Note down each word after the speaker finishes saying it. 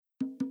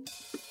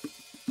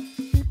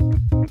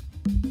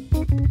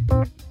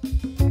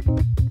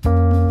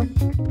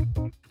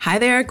Hi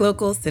there,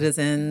 global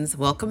citizens.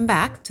 Welcome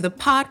back to the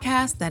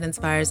podcast that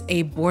inspires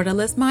a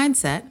borderless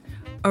mindset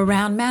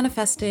around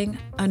manifesting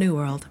a new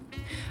world.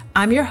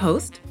 I'm your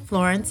host,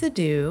 Florence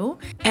Adu,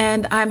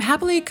 and I'm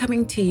happily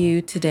coming to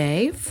you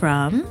today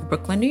from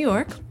Brooklyn, New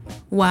York,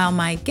 while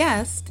my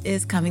guest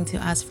is coming to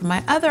us from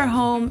my other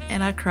home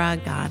in Accra,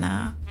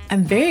 Ghana.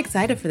 I'm very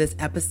excited for this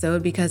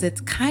episode because it's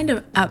kind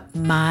of up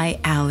my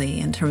alley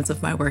in terms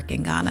of my work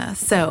in Ghana.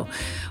 So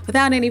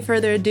without any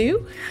further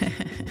ado,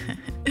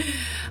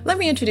 let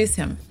me introduce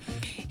him.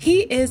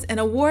 He is an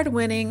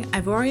award-winning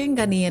Ivorian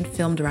Ghanaian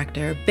film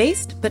director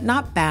based but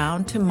not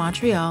bound to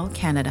Montreal,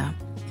 Canada.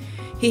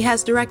 He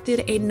has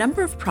directed a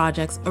number of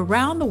projects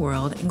around the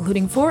world,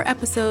 including 4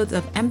 episodes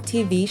of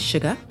MTV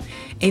Shuga,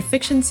 a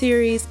fiction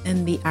series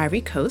in the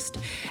Ivory Coast,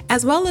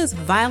 as well as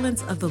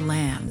Violence of the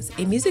Lambs,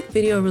 a music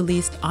video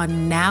released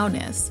on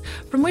Nowness,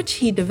 from which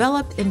he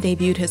developed and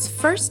debuted his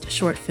first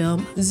short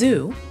film,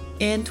 Zoo,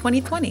 in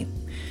 2020.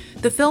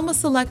 The film was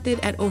selected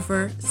at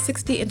over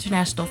 60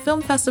 international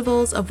film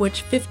festivals, of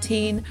which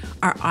 15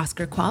 are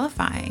Oscar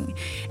qualifying,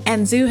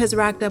 and Zoo has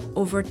racked up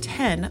over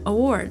 10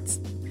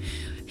 awards.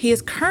 He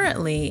is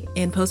currently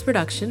in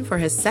post-production for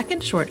his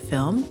second short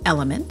film,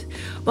 Element,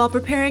 while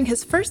preparing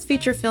his first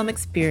feature film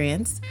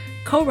experience,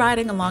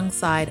 co-writing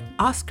alongside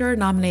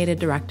Oscar-nominated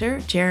director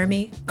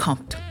Jeremy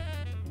Comte.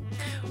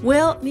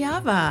 Will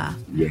Nyava,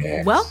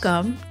 Yes.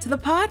 Welcome to the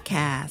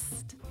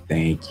podcast.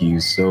 Thank you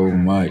so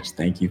much.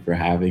 Thank you for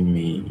having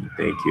me.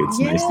 Thank you. It's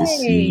nice to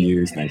see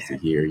you. It's nice to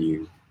hear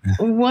you.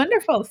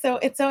 Wonderful. So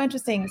it's so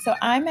interesting. So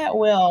I met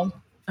Will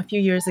a few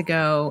years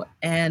ago,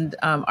 and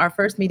our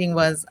first meeting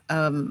was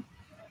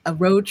a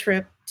road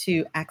trip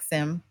to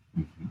Axim,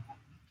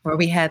 where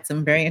we had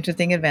some very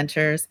interesting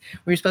adventures.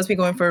 We were supposed to be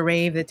going for a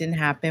rave that didn't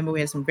happen, but we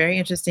had some very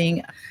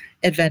interesting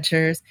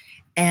adventures.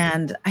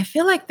 And I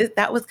feel like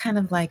that was kind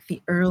of like the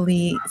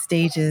early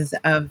stages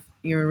of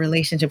your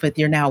relationship with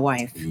your now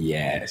wife.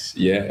 Yes.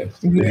 Yes.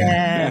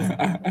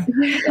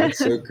 That's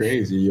so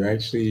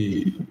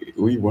crazy.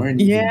 We weren't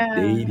even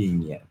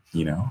dating yet,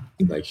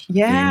 like she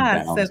came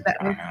down So to that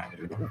was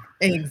Ghana.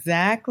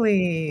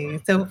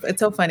 exactly. So it's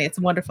so funny. It's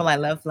wonderful. I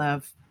love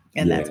love.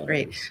 And that's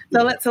great.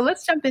 So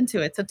let's jump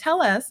into it. So tell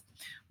us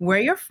where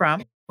you're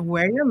from,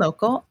 where you're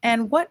local,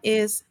 and what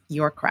is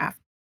your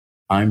craft?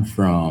 I'm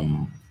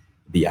from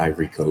the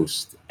Ivory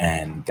Coast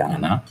and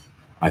Ghana.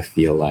 I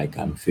feel like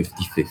I'm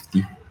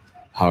 50-50.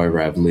 However,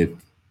 I've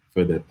lived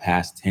for the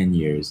past 10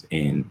 years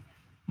in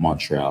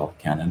Montreal,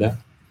 Canada.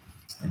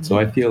 And so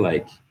I feel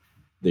like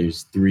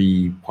there's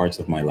 3 parts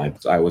of my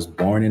life. So I was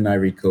born in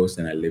Ivory Coast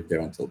and I lived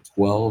there until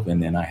 12.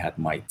 And then I had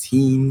my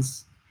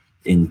teens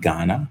in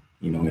Ghana,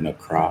 in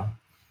Accra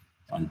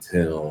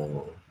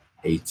until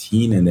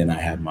 18. And then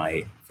I had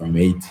from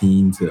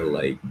 18 to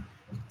like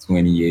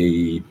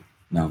 28,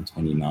 now I'm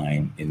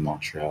 29 in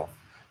Montreal.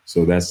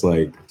 So that's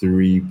like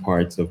 3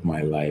 parts of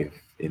my life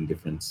in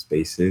different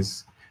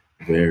spaces.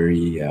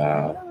 Very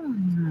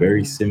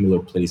similar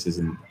places.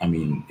 And I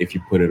mean, if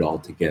you put it all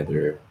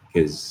together,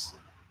 because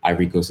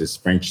Ivory Coast is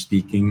French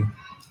speaking,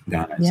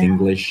 Ghana is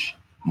English,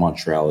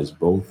 Montreal is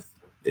both.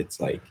 It's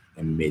like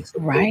a mix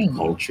of both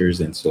cultures.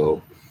 And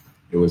so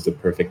it was the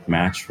perfect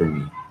match for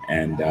me.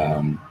 And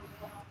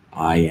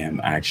I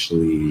am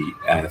actually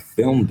a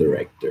film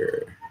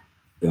director.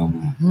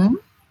 Film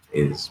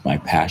is my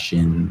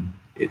passion.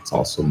 It's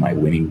also my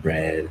winning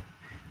bread.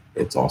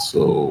 It's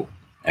also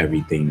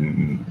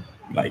everything.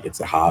 Like it's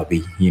a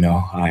hobby,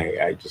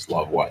 I just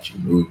love watching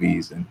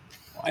movies and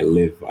I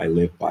live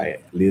by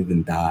it, live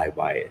and die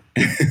by it.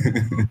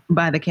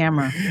 By the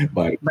camera,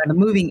 by the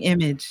moving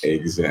image.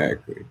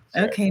 Exactly.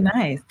 Okay,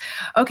 nice.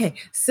 Okay,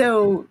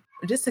 so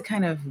just to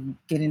kind of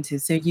get into,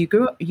 so you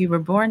were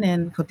born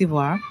in Cote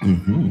d'Ivoire,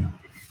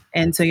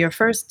 and so your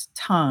first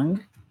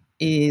tongue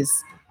is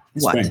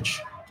what?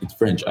 French. It's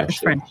French, actually. It's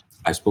French.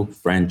 I spoke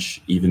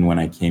French even when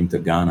I came to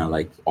Ghana.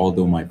 Like,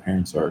 although my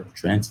parents are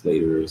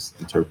translators,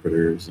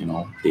 interpreters, they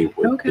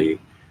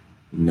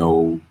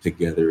know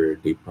together.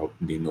 They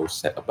know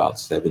about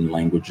 7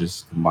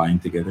 languages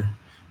combined together.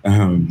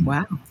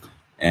 Wow.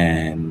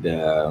 And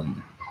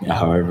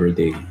however,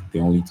 they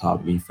only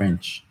taught me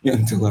French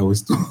until I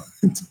was 12.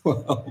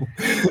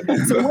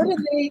 So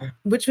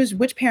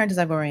which parent is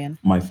Ivorian?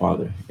 My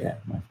father. Yeah,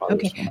 my father.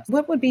 Okay.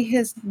 What would be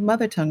his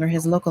mother tongue or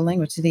his local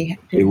language?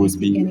 It would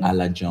be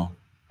Alajan.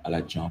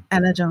 Alajan.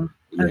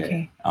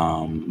 Okay.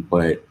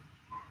 But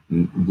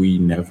we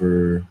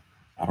never,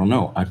 I don't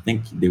know. I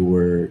think they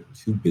were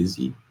too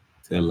busy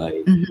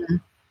to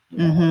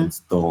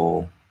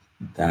install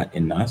that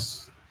in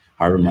us.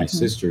 However, my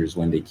sisters,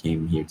 when they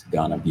came here to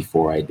Ghana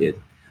before I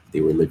did,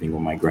 they were living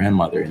with my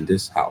grandmother in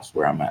this house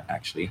where I'm at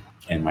actually.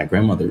 And my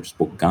grandmother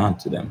spoke Ghana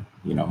to them,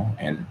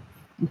 and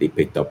they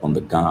picked up on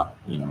the Ghana,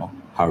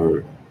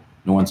 However,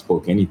 no one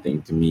spoke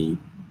anything to me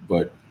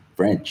but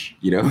French,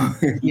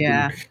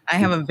 Yeah, I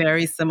have a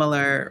very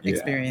similar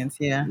experience.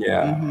 Yeah.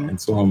 And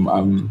so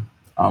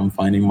I'm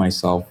finding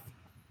myself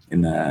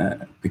in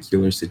a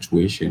peculiar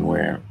situation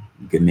where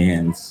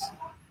Ghanaians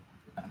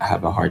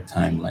have a hard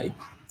time like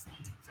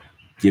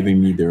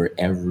giving me their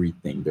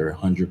everything, their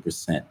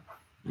 100%,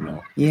 you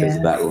know, because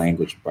of that Yes.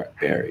 language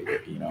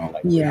barrier, you know,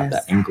 like we have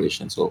that Yes.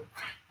 English. And so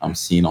I'm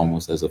seen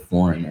almost as a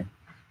foreigner.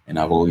 And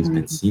I've always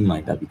been Mhm. seen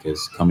like that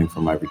because coming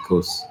from Ivory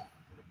Coast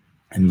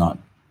and not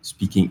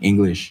speaking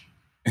English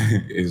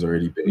is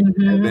already big. And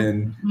Mhm.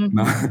 then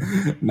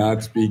Mhm.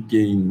 not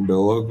speaking the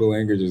local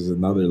language is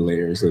another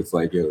layer. So it's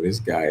like, yo, this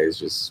guy is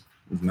just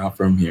he's not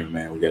from here,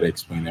 man. We gotta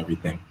explain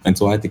everything. And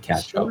so I had to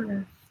catch up.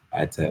 Sure. I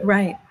had to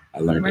Right. I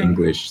learned Right.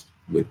 English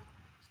with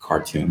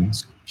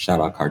cartoons. Shout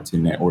out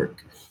Cartoon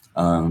Network.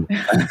 Um,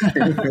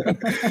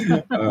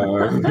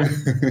 um,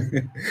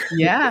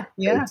 Yeah.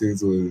 Yeah.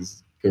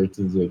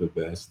 cartoons were the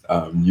best.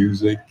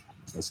 Music,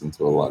 listened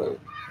to a lot of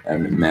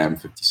Eminem,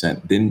 50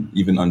 Cent. Didn't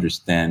even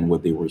understand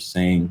what they were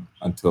saying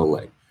until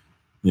like,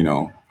 you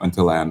know,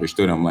 until I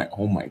understood. I'm like,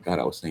 oh my god,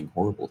 I was saying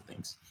horrible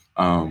things.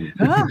 Um,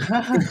 and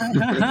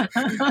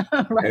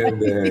Right.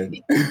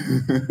 then,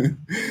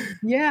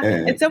 Yeah,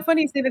 it's and so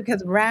funny you say that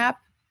because rap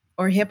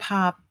or hip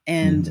hop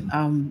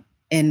mhm,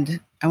 and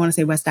I want to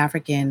say West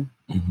African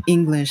mhm,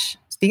 English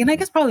speaking, I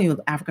guess probably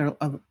Africa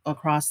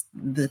across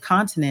the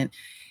continent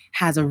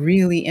has a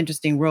really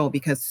interesting role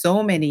because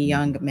so many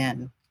young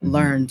men mhm,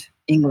 learned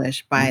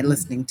English by mhm,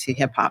 listening to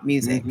hip hop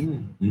music.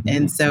 mhm,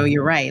 And mhm, so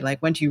you're right.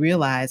 Like once you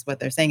realize what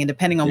they're saying, and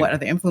depending on what yeah,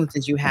 other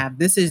influences you have,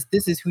 this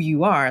is who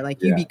you are.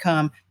 Like you yeah.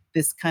 become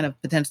this kind of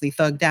potentially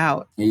thugged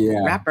out Yeah,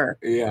 rapper,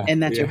 yeah,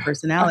 and that's your yeah.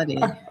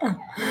 personality.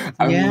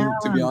 I Yeah. mean,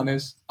 to be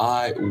honest,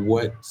 I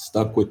what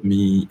stuck with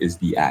me is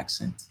the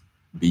accent.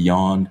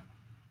 Beyond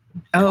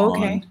Oh,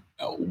 okay.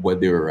 beyond what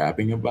they were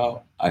rapping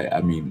about,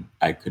 I mean,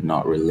 I could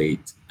not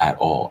relate at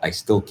all. I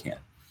still can't.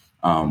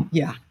 Um,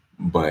 Yeah.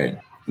 but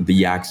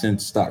the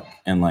accent stuck,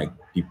 and like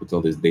people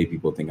till this day,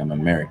 people think I'm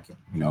American.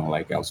 You know,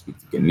 like I'll speak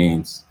to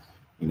Ghanaians,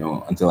 you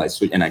know, until I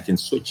switch, and I can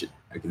switch it.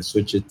 I can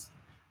switch it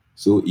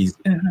so easy.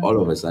 Uh-huh.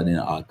 All of a sudden,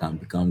 I can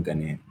become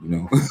Ghanaian. You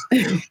know.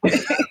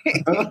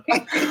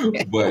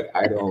 But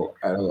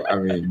I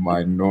mean,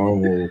 my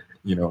normal,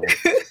 you know,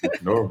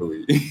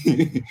 normally,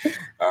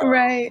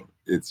 Right.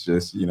 it's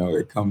just, you know,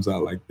 it comes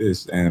out like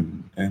this,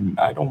 and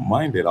I don't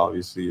mind it.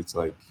 Obviously, it's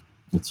like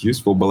it's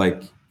useful, but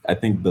like I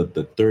think the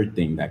third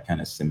thing that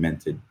kind of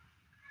cemented,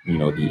 you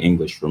know, the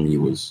English for me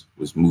was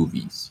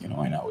movies. You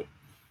know, and I would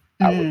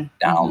Mm, mhm.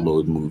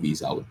 download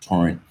movies. I would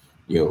torrent.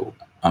 Yo,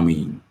 I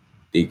mean,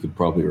 they could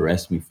probably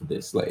arrest me for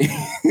this. Like,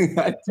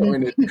 I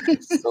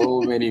torrented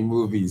so many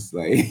movies.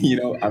 Like, you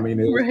know, I mean,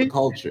 it was the Right.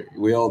 culture.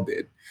 We all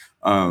did,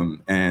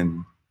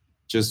 and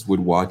just would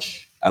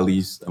watch at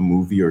least a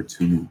movie or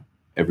two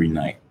every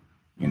night.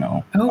 You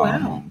know, Oh,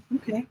 wow.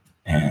 Okay.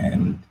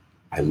 and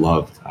I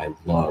loved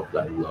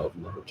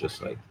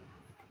just like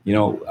you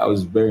know, I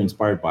was very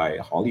inspired by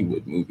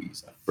Hollywood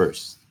movies at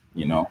first.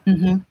 You know,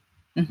 Mhm.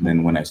 and Mhm.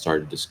 then when I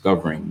started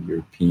discovering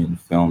European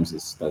films,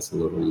 that's a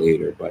little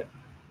later. But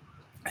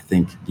I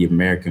think the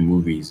American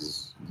movies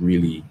is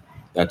really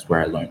that's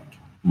where I learned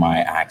my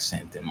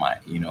accent and my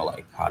you know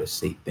like how to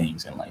say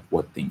things and like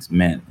what things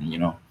meant. And you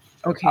know,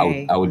 I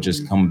Okay. would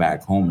just Mhm. come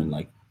back home and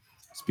like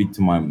speak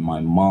to my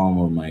mom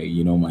or my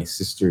you know my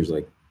sisters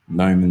like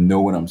not even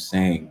know what I'm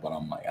saying, but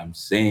I'm like I'm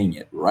saying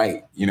it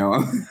right, you know,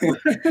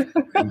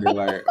 and they're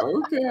like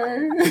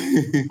okay,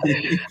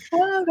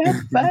 Oh, that's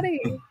funny.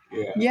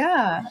 yeah.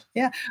 Yeah,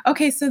 yeah.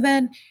 Okay, so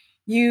then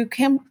you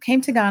came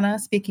to Ghana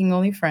speaking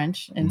only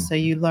French, and so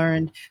Mhm. you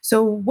learned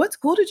so what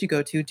school did you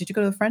go to? Did you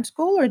go to the French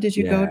school or did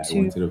you go Yeah, I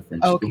went to to the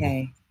French school,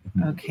 Okay.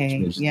 Okay,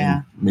 which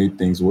yeah. made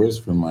things worse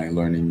for my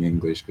learning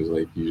English because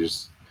like you're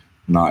just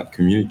not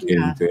communicating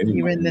Yeah, to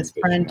you were in anybody this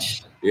because you know,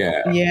 French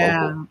yeah, Yeah,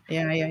 bubble.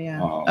 yeah, yeah,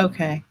 yeah. Um,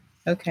 Okay,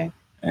 okay.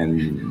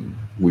 and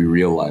we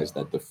realized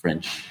that the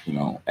French, you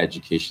know,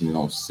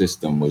 educational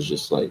system was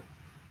just like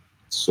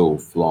so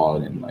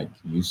flawed and like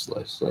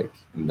useless. Like,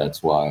 and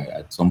that's why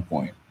at some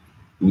point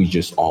we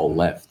just all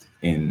left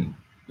in,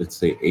 let's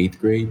say, eighth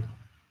grade.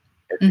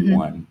 Mhm,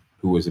 Everyone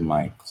who was in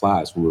my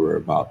class, we were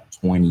about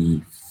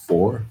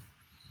 24.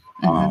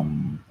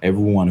 mhm.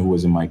 Everyone who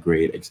was in my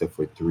grade except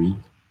for three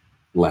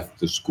left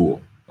the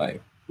school.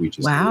 Like we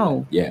just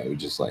Wow, yeah, we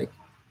just like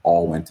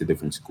all went to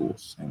different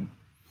schools, and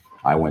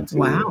I went to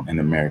wow. an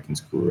American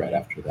school right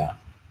after that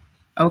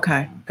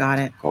Okay, got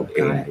it, called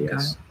got it,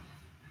 got it. AIS.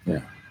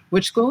 Yeah,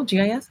 Which school?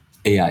 GIS?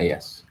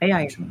 AIS.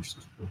 AI.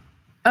 International School.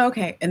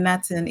 Okay, and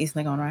that's in East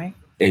Legon, right?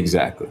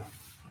 Exactly.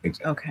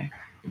 Exactly. Okay.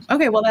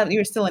 Okay, well, that you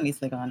were still in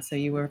East Legon, so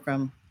you were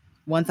from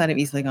one side of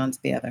East Legon to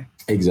the other.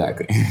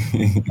 Exactly.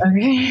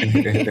 Okay.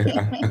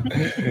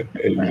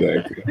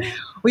 Exactly.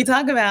 We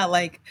talk about,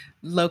 like,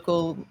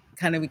 local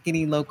kind of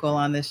getting local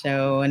on the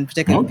show, and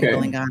particularly for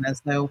people in Okay. Ghana,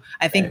 so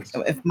I think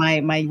Thanks. if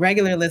my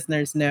regular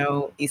listeners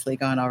know East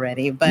Legon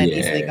already, but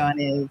East Yeah.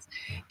 Legon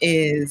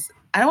is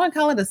I don't wanna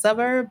call it a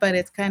suburb, but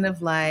it's kind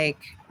of like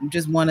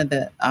just one of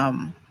the,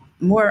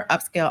 more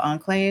upscale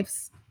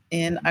enclaves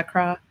in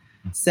Accra.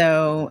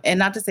 So and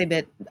not to say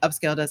that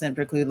upscale doesn't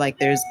preclude, like,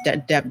 there's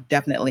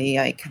definitely,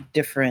 like,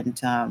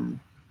 different,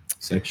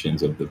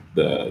 Sections of the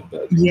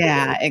Yeah,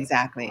 neighborhood,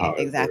 exactly, however.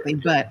 exactly,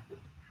 Yeah. but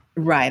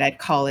right, I'd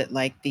call it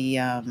like the,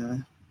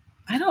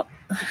 I don't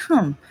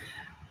hmm,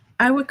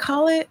 I would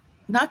call it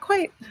not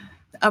quite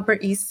Upper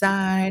East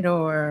Side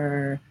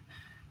or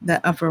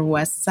the Upper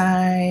West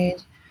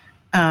Side.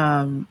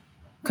 Um,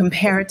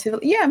 Comparatively,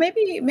 yeah,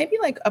 maybe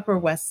like Upper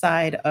West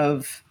Side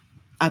of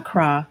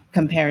Accra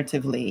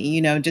comparatively,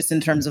 just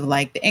in terms of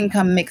like the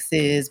income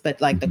mixes,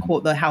 but like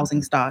Mhm, the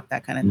housing stock,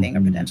 that kind of thing,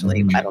 or mhm, potentially,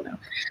 I mhm, don't know.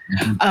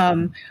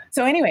 mhm.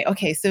 So anyway,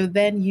 okay, so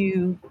then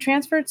you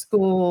transferred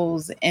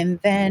schools,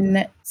 and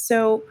then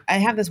so I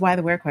have this why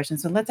the where question.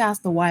 So let's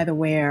ask the why the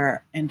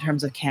where in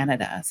terms of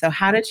Canada. So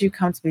how did you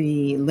come to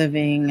be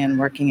living and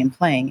working and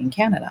playing in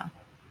Canada?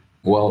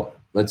 Well,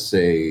 let's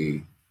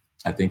say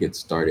I think it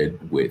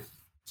started with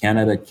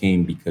Canada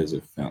came because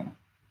of film.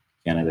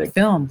 Canada came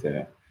Film.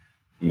 to,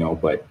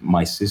 but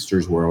my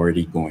sisters were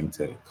already going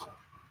to,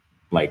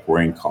 like, we're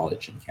in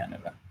college in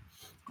Canada.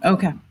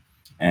 Okay.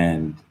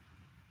 And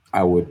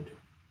I would,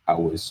 I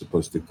was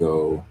supposed to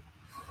go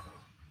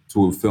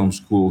to a film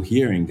school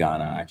here in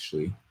Ghana,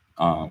 actually.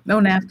 Um, No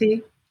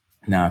NAFTY.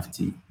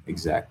 NAFTI,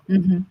 exactly.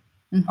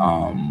 Mm-hmm.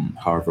 Mm-hmm.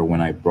 However,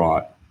 when I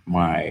brought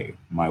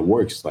my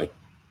works, like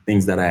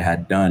things that I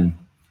had done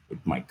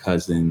with my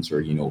cousins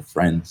or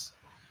friends,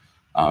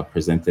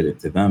 presented it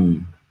to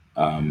them,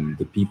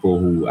 the people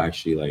who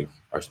actually like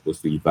are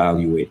supposed to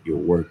evaluate your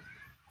work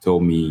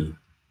told me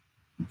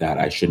that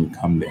I shouldn't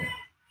come there,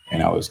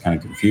 and I was kind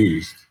of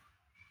confused.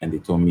 And they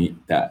told me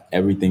that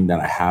everything that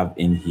I have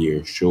in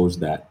here shows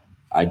that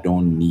I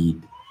don't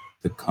need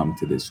to come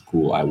to this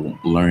school. I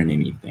won't learn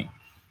anything.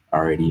 I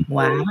already know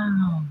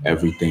Wow.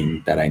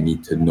 everything that I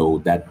need to know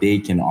that they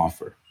can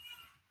offer.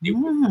 They-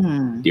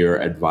 Mm.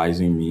 They're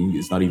advising me,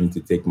 it's not even to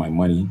take my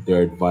money,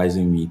 they're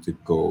advising me to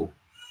go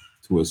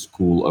to a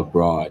school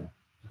abroad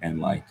and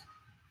like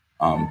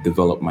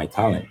develop my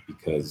talent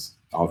because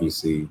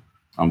obviously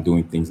I'm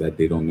doing things that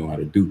they don't know how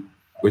to do,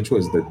 which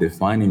was the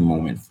defining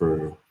moment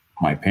for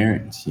my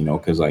parents,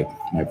 because like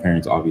my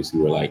parents obviously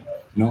were like,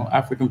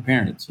 African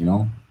parents,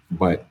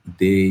 but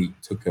they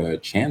took a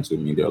chance with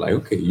me. They're like,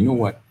 okay, you know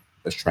what?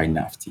 Let's try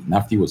NAFTI.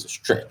 NAFTI was a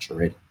stretch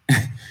already.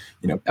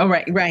 you know, Oh,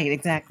 right,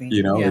 exactly.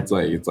 Yeah. it's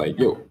like,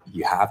 yo,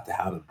 you have to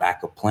have a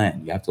backup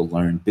plan. You have to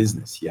learn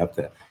business. You have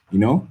to, you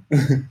know.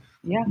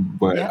 Yeah.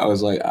 But Yeah. I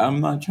was like,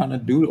 I'm not trying to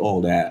do all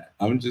that.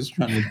 I'm just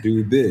trying to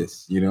do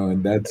this,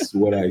 and that's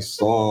what I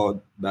saw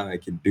that I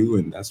could do,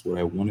 and that's what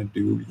I want to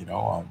do.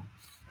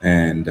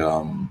 And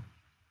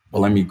But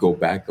let me go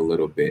back a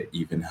little bit,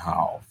 even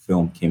how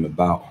film came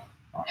about.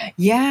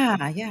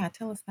 Yeah. Yeah.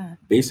 Tell us that.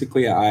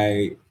 Basically,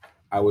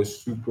 I was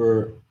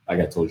super, like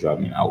I told you, I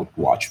mean, I would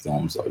watch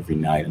films every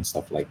night and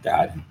stuff like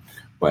that.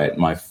 But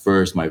my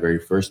very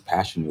first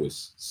passion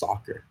was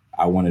soccer.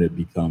 I wanted to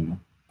become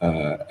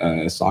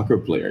a soccer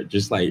player,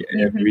 just like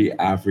Hmm.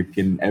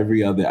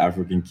 every other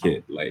African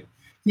kid. Like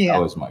that Yeah.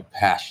 was my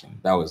passion.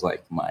 That was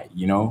like I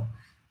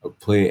would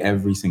play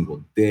every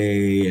single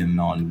day and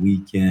on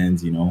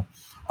weekends.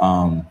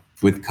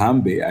 With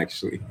Kambe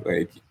actually,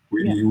 like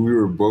Yeah. we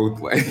were both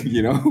like,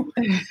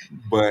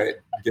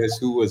 but guess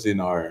who was in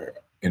our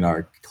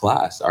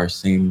class? Our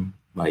same,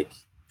 like,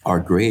 our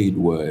grade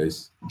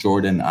was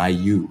Jordan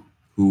Ayew,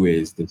 who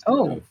is the son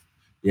Oh. of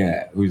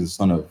who's the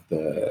son of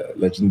the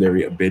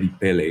legendary Abedi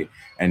Pele,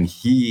 and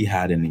he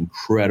had an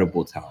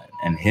incredible talent.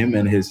 And him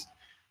and his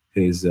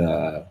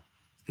uh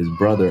his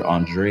brother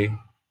Andre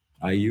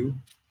Ayew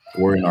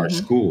were in our Hmm.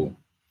 school.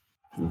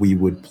 We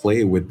would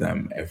play with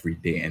them every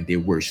day, and they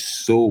were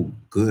so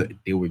good.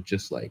 They were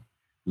just like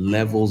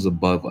levels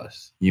above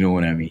us. You know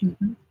what I mean?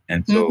 Hmm.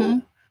 And so Hmm.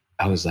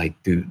 I was like,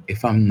 dude,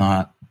 if I'm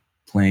not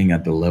playing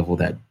at the level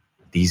that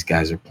these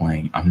guys are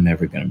playing, I'm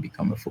never going to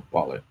become a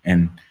footballer.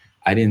 And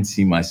I didn't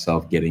see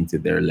myself getting to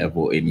their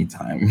level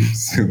anytime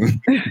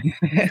soon.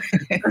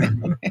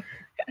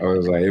 I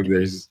was like, if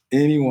there's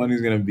anyone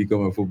who's going to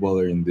become a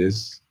footballer in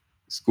this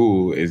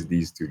school, is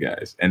these two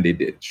guys. And they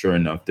did. Sure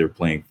enough, they're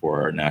playing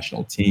for our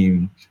national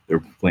team.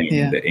 They're playing in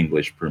Yeah. the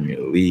English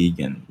Premier League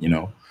and,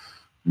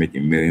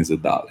 making millions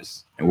of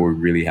dollars. And we're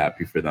really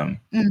happy for them,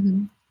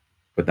 Hmm.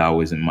 but that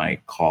wasn't my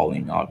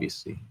calling,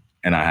 obviously.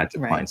 And I had to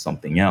Right. find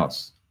something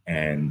else.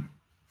 And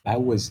I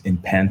was in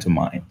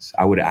pantomimes.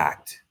 I would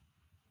act.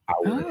 I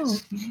Oh.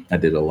 was, I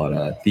did a lot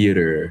of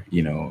theater,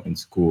 in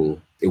school.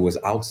 It was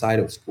outside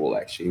of school,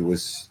 actually. It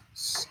was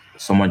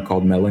someone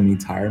called Melanie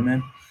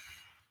Tyreman.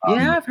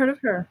 Yeah, Um, I've heard of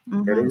her.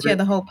 Heard Hmm. of She had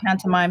her? the whole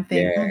pantomime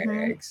thing. Yeah, Hmm.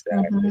 Hmm.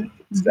 exactly. Hmm.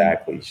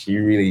 Exactly. She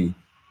really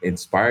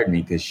inspired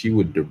me because she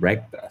would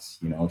direct us.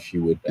 Hmm.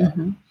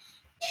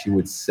 She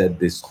would set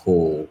this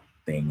whole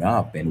thing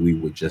up, and we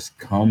would just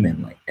come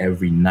and like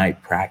every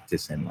night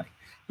practice and like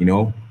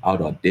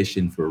I'd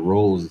audition for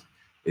roles.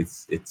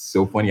 It's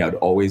so funny. I'd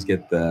always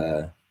get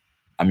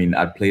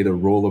I'd play the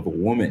role of a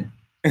woman.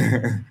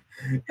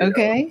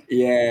 Okay.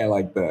 Yeah,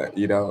 like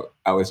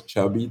I was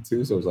chubby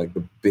too, so it was like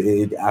the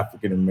big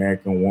African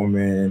American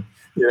woman.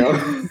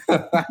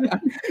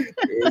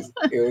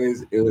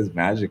 It was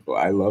magical.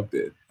 I loved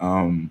it.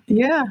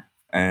 Yeah.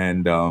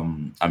 And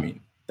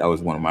that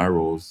was one of my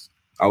roles.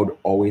 I would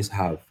always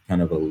have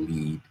kind of a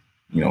lead,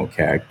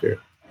 character,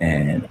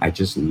 and I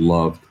just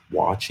loved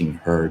watching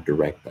her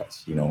direct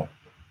us.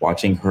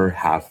 Watching her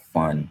have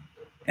fun,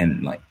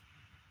 and like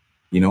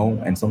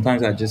And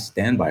sometimes I just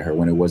stand by her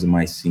when it wasn't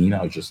my scene.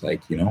 I was just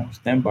like,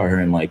 stand by her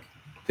and like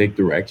take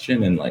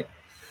direction and like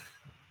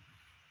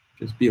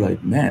just be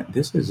like, man,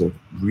 this is a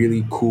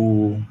really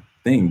cool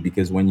thing,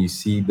 because when you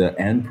see the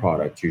end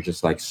product, you're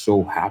just like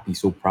so happy,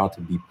 so proud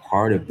to be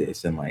part of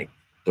this, and like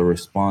the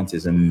response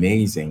is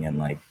amazing, and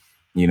like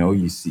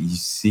you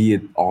see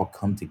it all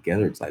come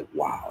together. It's like,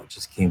 wow, it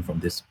just came from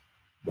this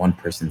one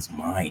person's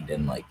mind,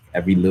 and like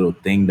every little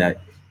thing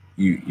that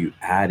you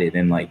added,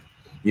 and like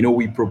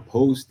we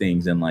propose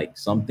things, and like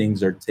some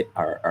things are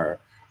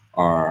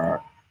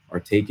are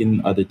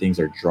taken, other things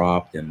are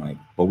dropped, and like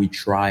but we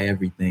try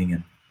everything.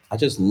 And I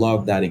just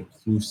love that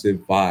inclusive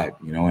vibe.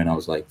 And I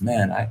was like,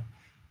 man, I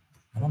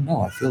don't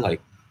know. I feel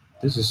like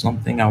this is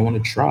something I want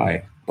to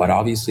try. But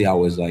obviously, I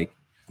was like,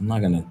 I'm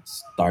not gonna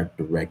start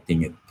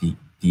directing a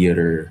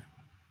theater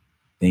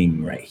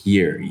thing right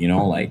here.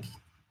 Like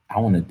I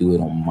want to do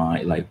it on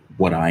my like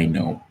what I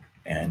know.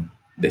 And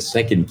the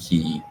second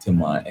key to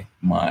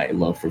my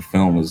love for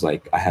film was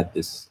like I have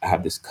this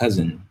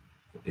cousin.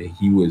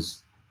 He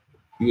was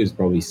he was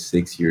probably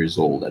 6 years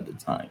old at the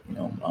time,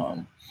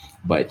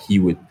 but he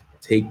would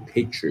take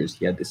pictures.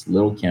 He had this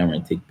little camera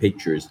and take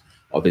pictures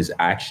of his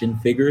action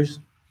figures,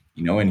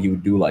 and he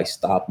would do like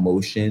stop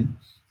motion,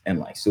 and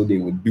like so they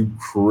would do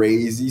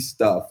crazy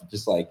stuff,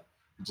 just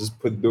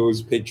put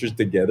those pictures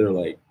together,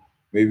 like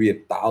maybe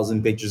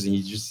 1,000 pictures, and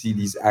you just see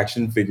these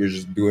action figures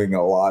just doing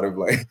a lot of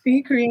like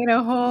You create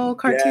a whole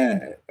cartoon.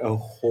 yeah, a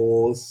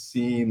whole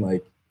scene,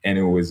 like, and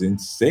it was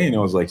insane. I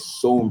was like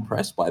so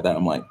impressed by that.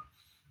 I'm like,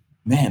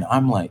 man,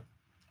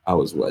 I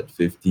was what,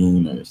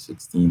 15 or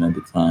 16 at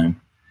the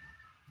time.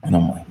 And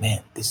I'm like,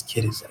 man, this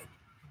kid is like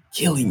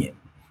killing it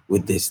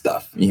with this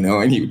stuff, and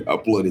he would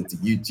upload it to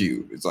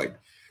YouTube. It's like,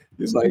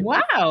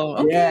 Wow.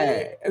 Okay.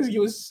 yeah, as he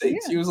was 6,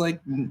 Yeah. he was like,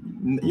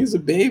 he was a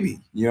baby.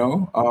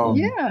 Yeah.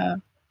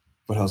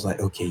 But I was like,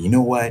 okay, you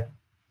know what?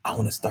 I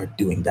want to start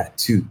doing that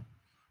too.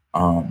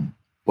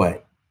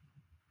 But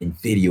in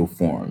video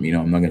form,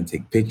 I'm not going to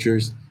take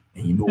pictures.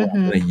 And you know what?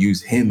 I'm Hmm. going to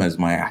use him as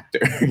my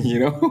actor, you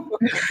know?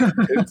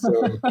 and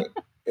so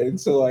and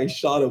so I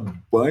shot a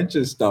bunch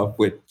of stuff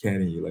with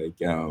Kenny, like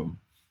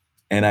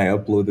and I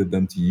uploaded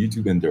them to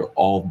YouTube, and they're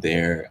all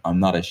there. I'm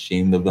not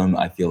ashamed of them.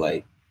 I feel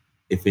like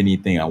if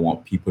anything, I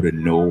want people to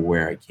know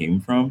where I came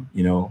from,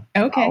 how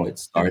Okay. it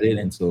started.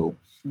 And so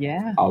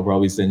Yeah. I'll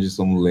probably send you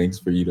some links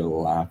for you to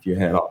laugh your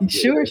head off.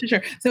 Sure, sure,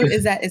 sure. So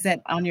is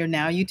that on your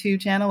now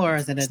YouTube channel, or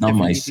is it a It's not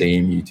my different YouTube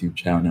same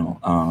channel? YouTube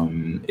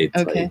channel. It's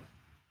like Okay.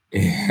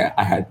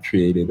 I had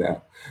created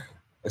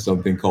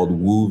something called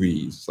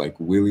Woovies, like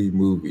Willy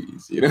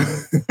Movies.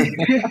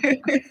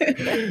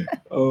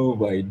 Oh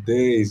my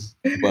days.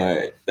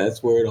 But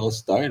that's where it all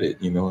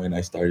started. And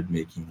I started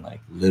making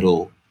like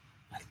little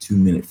like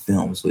 2-minute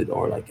films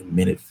or like a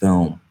minute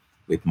film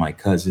with my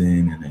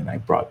cousin. And then I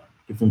brought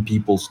different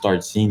people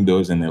start seeing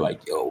those, and they're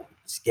like, yo,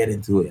 let's get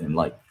into it. And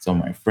like some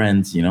of my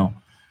friends,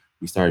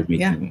 we started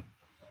Yeah. making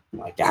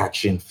like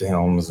action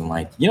films, and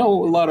like, a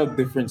lot of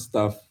different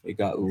stuff. It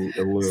got a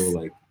little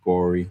like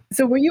gory.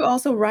 So were you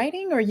also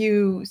writing, or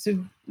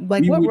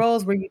like We what would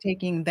roles were you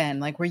taking then?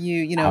 Like were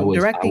you, I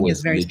directing is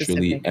was very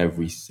literally specific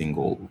every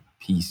single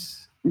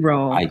piece.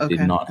 role. I did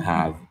Okay. not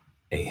have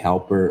a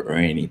helper or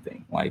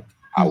anything. Like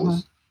I Hmm.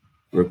 was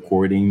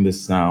recording the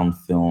sound,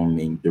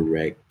 filming,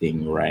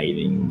 directing,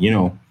 writing,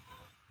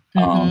 Hmm.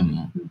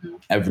 um, Hmm. And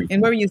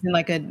everything. were you using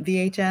like a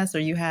VHS, or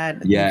you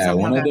Yeah, somehow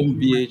one of got a them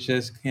camera?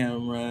 VHS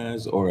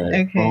cameras or a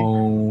Okay.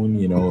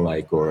 phone,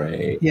 like or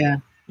a Yeah.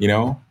 you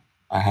know,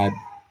 I had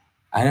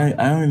I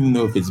don't even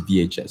know if it's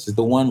VHS. It's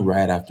the one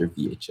right after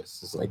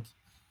VHS. It's like,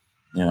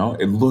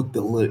 it looked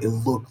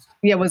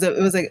Yeah,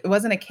 it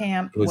wasn't a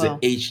cam. it was an Well,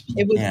 HD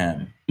it was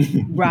cam.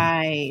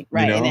 right, you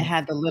right. And it know?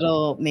 had the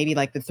little, maybe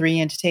like the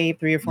 3-inch tape,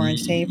 3 or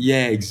 4-inch tape,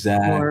 Yeah, or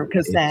exactly,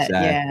 cassette.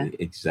 Yeah. exactly,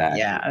 exactly,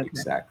 Yeah. Okay.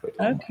 exactly.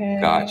 Oh my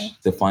Okay. gosh,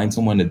 to find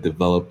someone to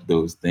develop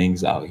those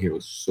things out here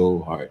was so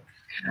hard.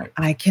 Like,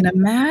 I can oh my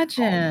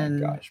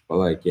imagine. gosh. But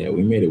like, yeah,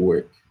 we made it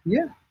work.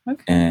 Yeah.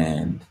 Okay.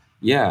 And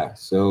yeah,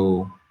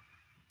 so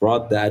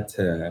brought that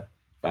to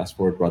fast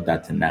forward, brought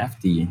that to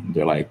NAFTY.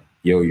 They're like,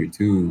 yo, you're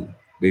too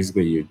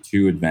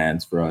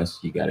advanced for us.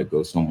 You got to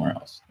go somewhere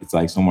else. It's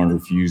like someone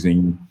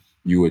refusing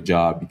you a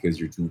job because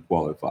you're too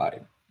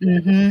qualified.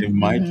 Mhm, In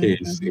my mhm,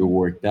 case, it mhm.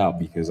 worked out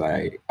because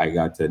I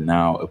got to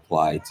now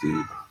apply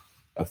to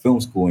a film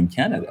school in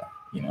Canada,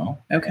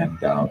 Okay.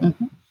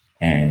 Mhm.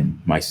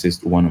 and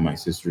one of my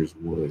sisters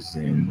was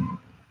in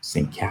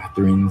St.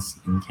 Catharines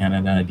in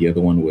Canada. The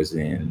other one was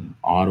in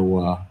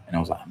Ottawa, and I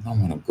was like, I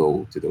don't want to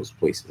go to those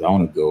places. I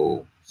want to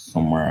go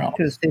somewhere To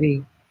the else.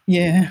 city.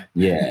 Yeah.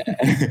 Yeah.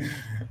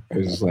 I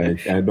was just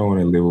like, I don't want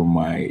to live with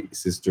my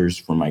sisters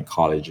from my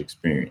college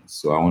experience.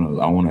 So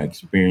I want to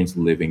experience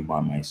living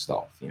by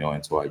myself.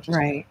 And so I just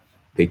Right.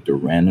 picked a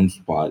random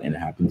spot, and it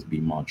happened to be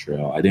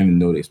Montreal. I didn't even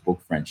know they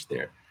spoke French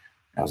there.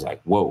 I was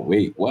like, whoa,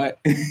 wait, what?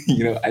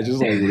 I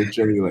just like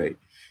literally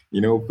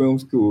film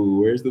school,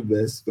 where's the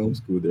best film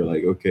school? They're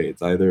like, okay,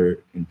 it's either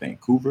in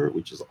Vancouver,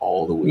 which is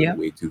all the way, Yep.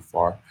 way too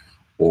far,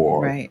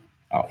 or Right.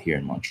 out here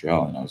in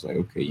Montreal. And I was like,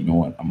 okay, you know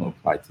what? I'm gonna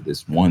apply to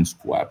this one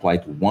school. I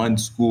applied to one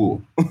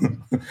school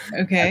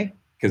Okay.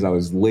 because I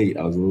was late.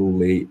 I was a little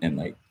late, and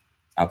like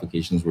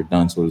applications were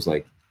done. So it was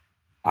like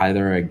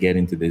either I get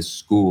into this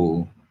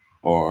school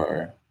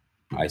or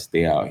I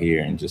stay out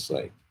here and just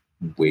like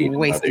wait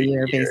Waste another a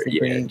year, year. Yeah,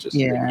 basically. just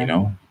like,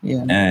 Yeah.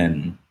 Yeah.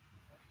 And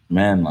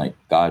man, like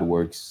God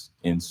works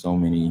in so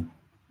many,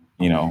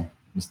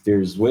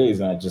 mysterious ways.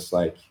 And I just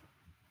like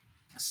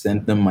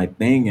sent them my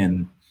thing,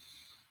 and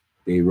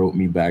they wrote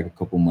me back a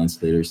couple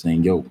months later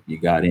saying, "Yo, you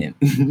got in."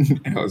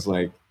 And I was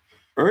like,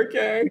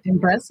 "Okay."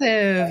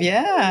 Impressive. Like,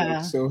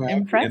 Yeah. so happy.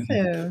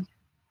 Impressive.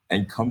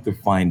 And come to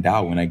find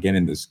out when I get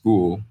into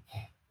school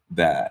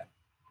that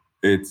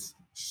it's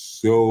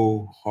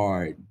so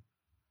hard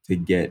to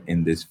get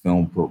in this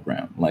film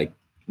program. Like,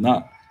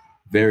 not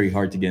very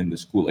hard to get into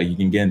school. Like, you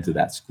can get into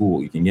that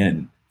school, you can get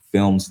in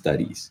film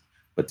studies,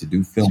 but to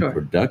do film Sure.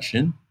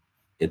 production,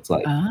 it's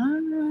like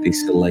they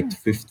select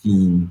Ah.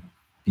 15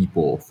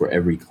 people for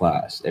every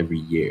class every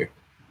year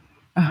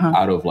Uh-huh.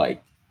 out of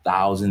like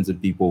thousands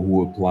of people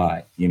who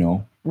apply.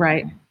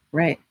 Right.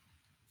 Right.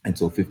 And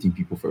so 15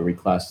 people for every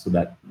class. So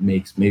that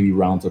makes maybe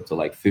rounds up to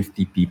like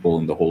 50 people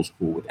in the whole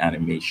school with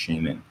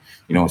animation. And,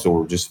 so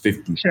we're just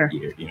 50 Sure.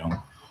 here.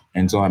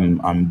 And so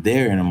I'm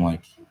there and I'm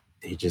like,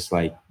 they just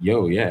like,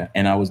 yo, yeah.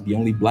 And I was the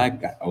only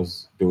black guy.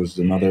 There was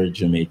another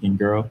Jamaican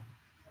girl.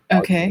 I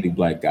was the Okay. only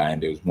black guy,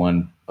 and there was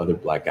one other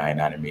black guy in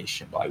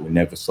animation, but like we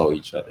never saw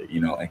each other,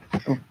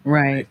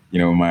 Right.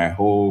 my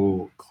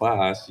whole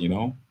class,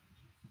 I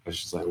was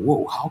just like,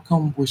 whoa, how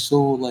come we're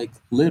so like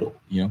little?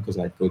 Because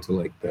I go to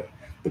like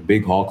the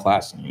big hall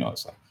class, and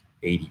it's like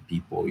 80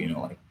 people,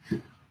 like,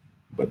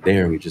 but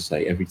there we just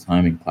like every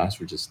time in class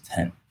we're just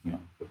 10,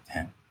 we're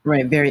 10.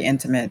 Right. Very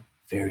intimate.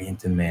 Very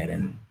intimate,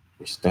 and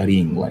we're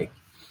studying, like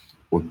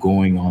we're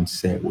going on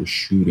set, we're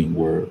shooting,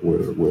 we're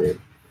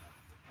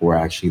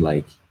actually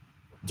like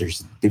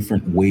there's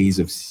different ways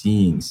of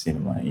seeing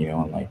cinema,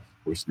 and like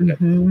we're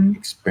Mm-hmm.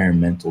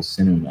 experimental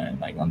cinema and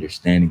like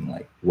understanding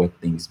like what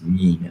things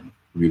mean and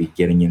really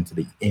getting into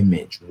the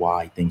image,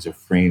 why things are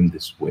framed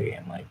this way,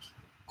 and like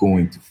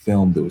going to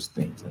film those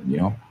things.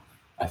 And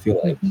I feel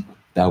like Mm-hmm.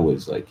 that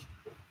was like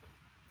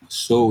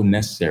so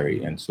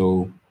necessary and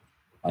so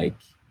like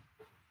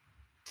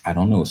I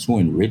don't know, so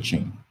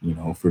enriching,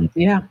 for me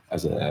Yeah.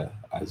 as a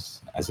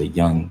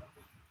young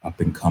up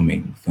and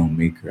coming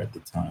filmmaker at the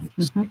time.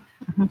 Just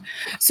Mm-hmm. Mm-hmm.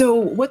 So,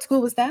 what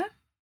school was that?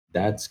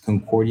 that's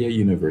Concordia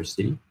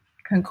University.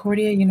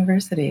 Concordia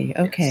University.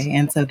 Yes. Okay.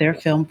 And so their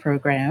film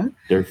program.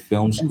 Their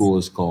film And school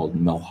is called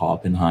Mel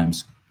Hoppenheim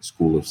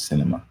School of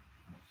Cinema.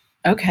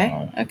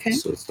 okay. Okay.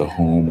 So it's the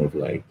home of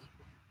like,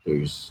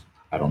 there's,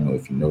 I don't know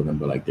if you know them,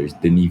 but like there's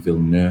Denis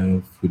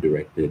Villeneuve, who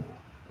directed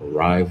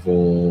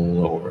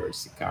Arrival or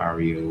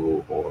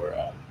Sicario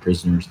or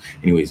Prisoners.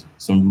 Anyways,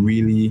 some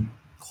really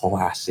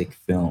classic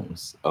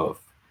films of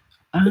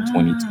the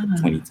Ah,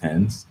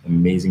 2010s.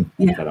 Amazing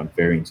films yeah. that I'm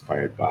very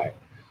inspired by.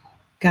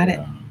 Got it.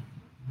 Um,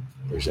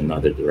 there's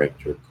another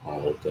director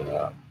called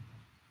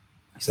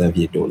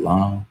Xavier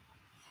Dolan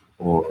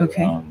or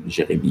Okay.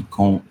 Jeremy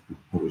Comte,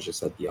 who was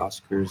just at the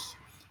Oscars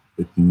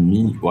with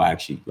me. Well,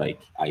 actually, like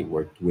I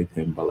worked with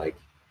him, but like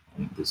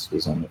this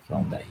was on the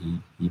film that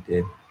he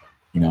did.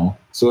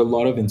 So a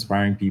lot of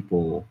inspiring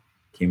people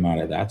came out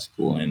of that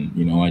school, and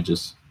I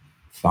just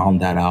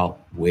found that out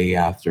way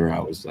after I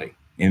was like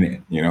in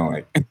it.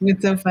 Like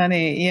It's so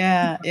funny.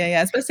 Yeah. Yeah.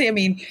 Yeah. Especially, I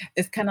mean,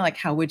 it's kind of like,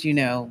 how would you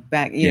know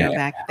back, yeah.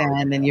 back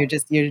then, and you're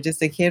just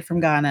a kid from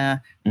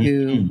Ghana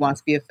who Mhm,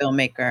 wants to be a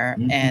filmmaker.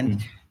 And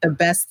mhm. the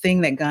best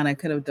thing that Ghana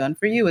could have done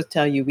for you was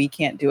tell you, we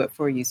can't do it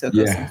for you. So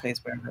go Yeah,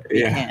 someplace where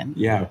we yeah, can.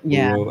 yeah.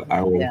 Yeah. For real,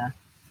 I will Yeah.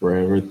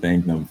 forever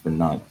thank them for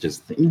not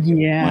just thinking of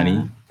Yeah.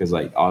 money, because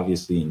like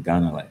obviously in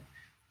Ghana, like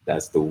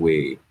that's the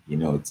way.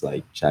 It's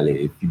like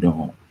Charlie,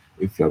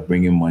 if you're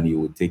bringing money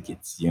with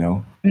tickets.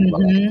 But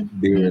like Hmm.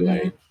 they were Hmm.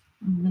 like,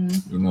 Hmm.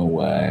 you know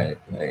what,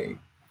 like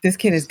This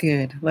kid is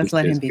good. this Let's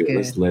let kid's him be good.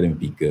 Let's good. let him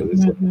be good.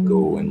 Let's let him Hmm.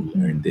 go and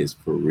learn this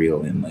for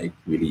real and like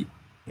really.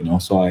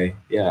 So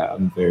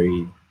I'm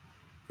very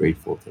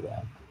grateful to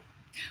that.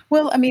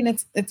 Well, I mean,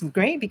 it's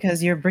great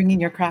because you're bringing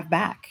your craft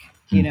back,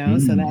 so Hmm,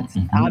 that's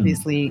hmm.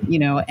 obviously,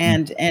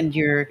 and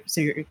you're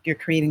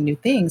creating new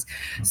things.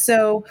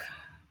 So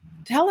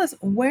tell us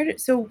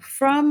so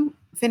from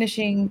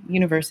finishing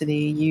university,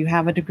 you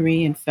have a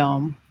degree in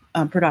film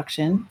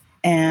production,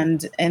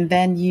 and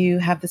then you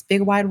have this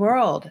big wide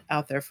world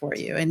out there for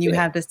you, and you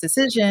Yeah, have this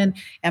decision: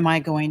 am I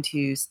going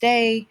to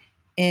stay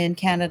in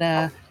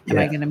Canada? Am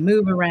I yeah. going to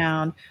move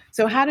around?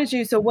 So how did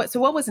you? So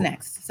what was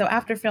next? So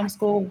after film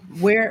school,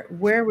 where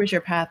was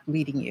your path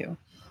leading you?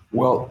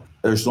 Well,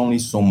 there's only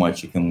so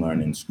much you can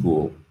learn in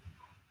school,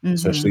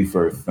 especially Hmm.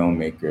 for a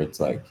filmmaker. It's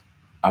like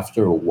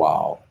after a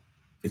while,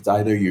 it's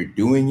either you're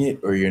doing it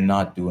or you're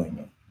not doing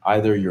it.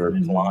 Either you're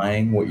Hmm.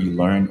 applying what you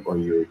learned or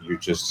you're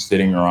just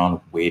sitting around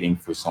waiting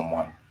for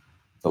someone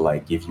to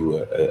like give you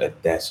a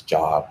desk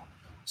job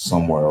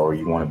somewhere, or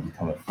you want to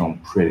become a film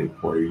critic,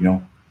 or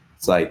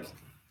it's like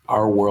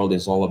our world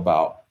is all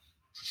about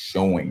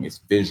showing. It's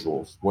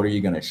visuals. What are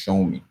you going to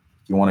show me?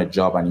 If you want a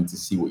job, I need to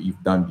see what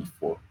you've done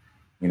before,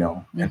 you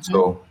know. And Mm-hmm.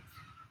 so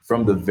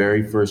from the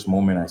very first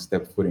moment I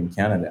stepped foot in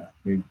Canada,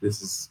 maybe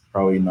this is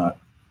probably not,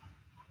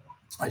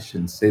 I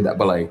shouldn't say that,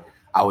 but like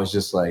I was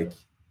just like,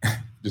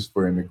 just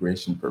for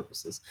immigration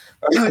purposes.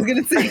 I was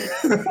gonna say.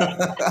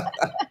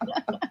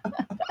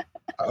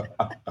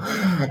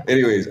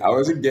 Anyways, I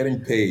wasn't getting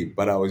paid,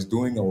 but I was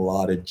doing a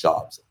lot of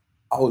jobs.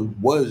 I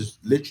was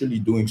literally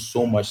doing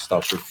so much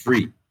stuff for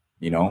free,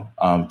 just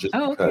Oh,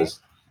 okay. because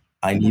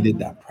I needed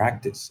Mm-hmm. that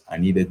practice. I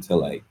needed to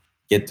like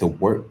get to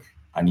work.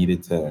 I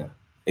needed to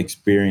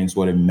experience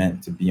what it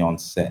meant to be on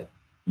set,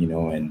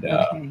 and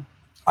Okay.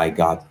 I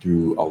got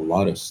through a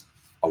lot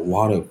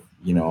of,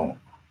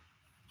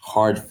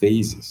 hard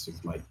phases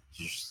of like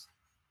just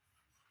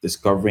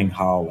discovering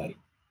how like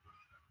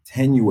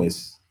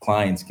tenuous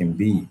clients can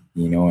be,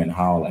 and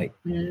how like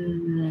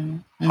Mm-hmm.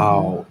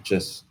 how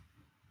just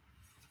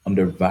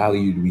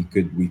undervalued we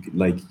could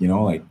like,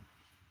 like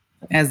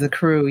As the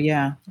crew,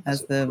 yeah,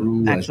 as as a the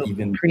crew, as actual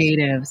even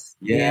creatives,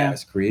 yeah, yeah.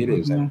 as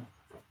creatives. Mm-hmm. And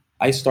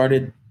I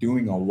started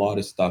doing a lot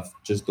of stuff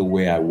just the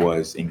way I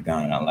was in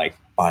Ghana, like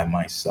by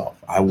myself.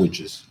 I would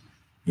just,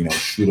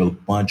 shoot a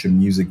bunch of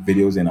music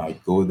videos and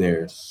I'd go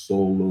there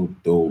solo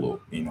dolo,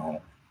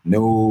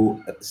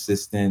 no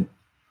assistant,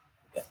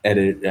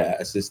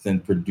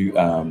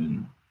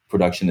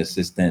 production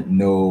assistant,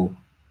 no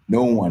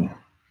one,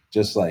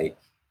 just like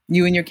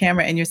You and your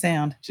camera and your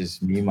sound.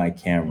 just me, my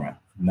camera,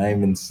 not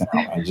even sound.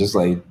 I just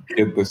like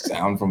get the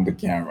sound from the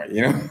camera,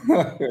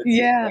 Just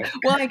Yeah. like,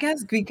 Well, I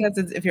guess because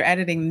if you're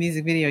editing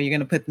music video, you're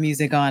gonna put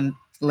music on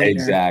later.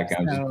 exactly.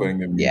 I'm just So putting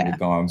the yeah.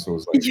 music on, so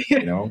it's like,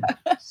 Yeah.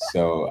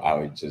 So I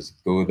would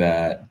just go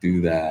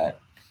do that,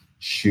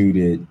 shoot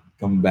it,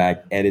 come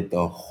back, edit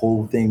the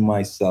whole thing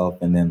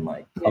myself, and then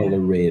like Yeah.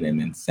 color it and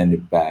then send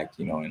it back,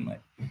 and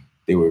like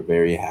they were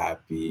very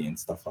happy and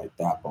stuff like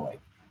that. But like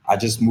I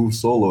just moved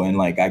solo, and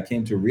like I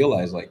came to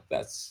realize like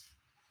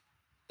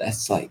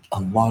that's like a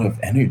lot of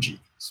energy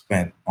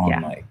spent on Yeah.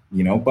 like,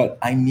 but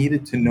I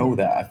needed to Yeah. know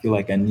that. I feel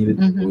like I needed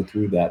to Mm-hmm. go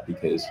through that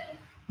because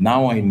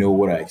now I know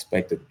what I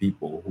expect of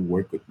people who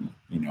work with me,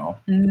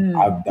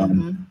 I've done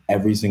Mm-hmm.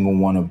 every single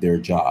one of their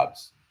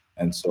jobs.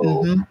 And so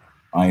Mm-hmm.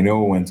 I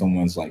know when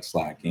someone's like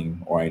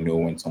slacking, or I know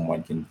when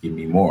someone can give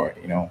me more,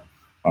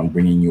 I'm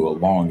bringing you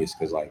along is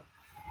because like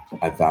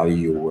I value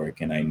your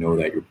work and I know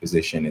that your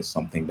position is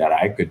something that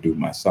I could do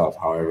myself.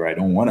 However, I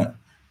don't want to.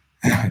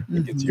 I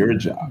think it's Mm-hmm. your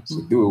job, so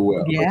Mm-hmm. do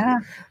it Yeah.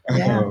 well.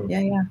 Yeah. Yeah.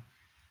 Yeah.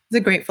 It's a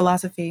great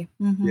philosophy.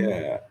 Mm-hmm.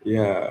 Yeah,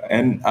 yeah.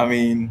 And I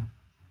mean,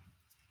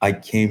 I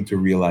came to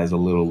realize a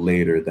little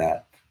later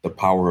that the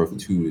power of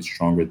two is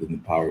stronger than the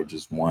power of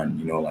just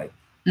one. Like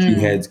two Mm.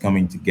 heads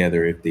coming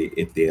together,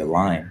 if they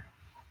align,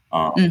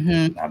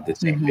 Mm-hmm. have the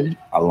same Mm-hmm. vision,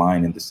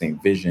 align in the same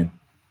vision,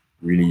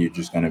 really you're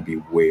just gonna be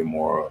way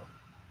more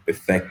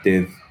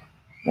effective,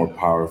 more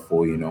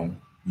powerful, You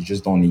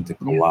just don't need to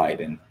Yeah. collide.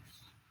 And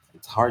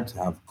it's hard to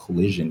have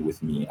collision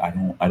with me. I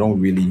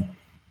don't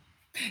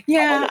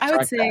Yeah, I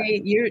would attract that.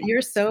 say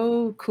you're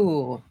so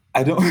cool.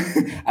 I don't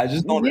I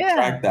just don't Yeah.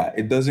 attract that.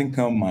 It doesn't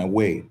come my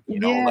way.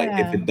 Like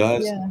if Yeah. it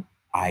does, Yeah.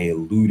 I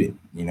elude it.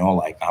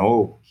 Like I'm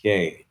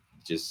okay,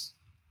 just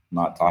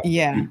not talking to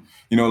Yeah.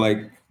 you.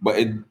 Like but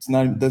it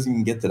doesn't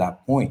even get to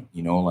that point,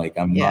 like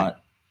Yeah.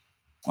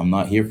 I'm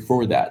not here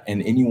for that.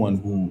 And anyone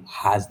who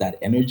has that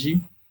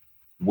energy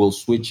will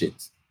switch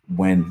it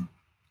when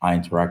I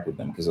interact with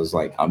them because it's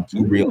like I'm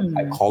too real.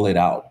 I Mm. call it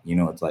out.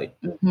 It's like,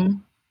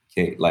 Mhm.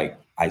 okay, like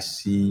I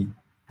see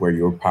where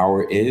your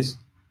power is,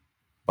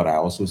 but I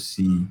also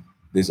see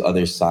this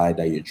other side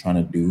that you're trying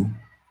to do.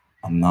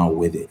 I'm not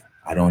with it.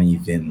 I don't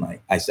even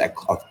like.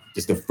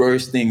 It's the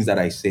first things that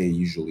I say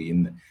usually,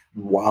 and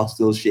while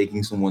still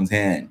shaking someone's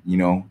hand.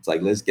 It's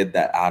like let's get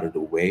that out of the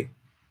way,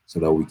 so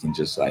that we can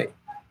just like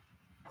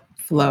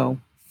Flow.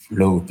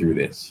 flow through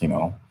this.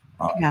 Um,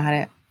 Got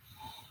it.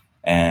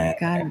 and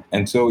Got it.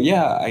 and so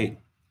yeah,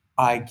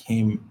 I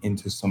came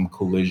into some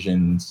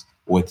collisions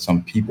with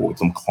some people, with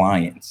some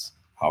clients,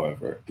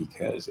 however,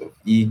 because of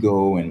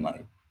ego and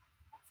like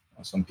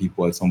some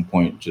people at some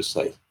point just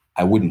like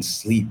I wouldn't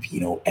sleep,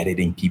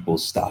 editing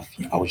people's stuff.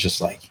 I was just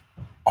like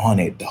on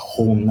it the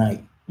whole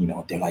night.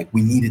 They're like,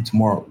 we need it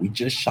tomorrow. We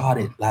just shot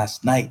it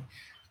last night.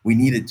 We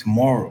need it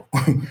tomorrow.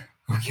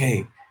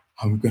 Okay,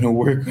 I'm gonna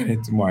work on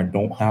it tomorrow. I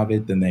don't have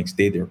it the next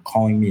day. They're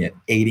calling me at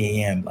 8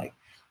 a.m. Like,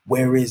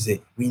 where is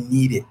it? We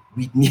need it.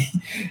 We need,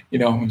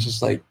 I'm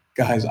just like,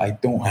 guys, I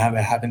don't have it.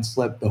 I haven't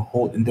slept the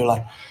whole, and they're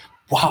like,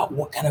 wow,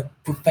 what kind of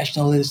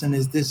professionalism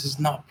is this? It's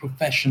not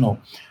professional.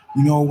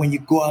 When you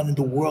go out in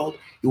the world,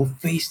 you'll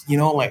face,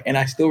 like, and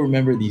I still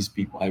remember these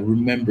people. I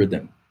remember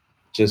them.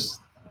 Just,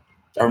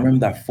 I remember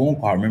that phone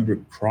call. I remember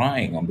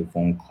crying on the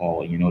phone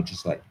call,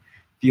 just like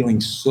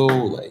feeling so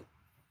like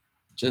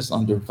just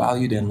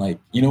undervalued and like,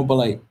 but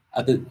like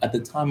at the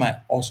time, I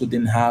also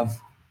didn't have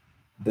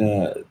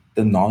the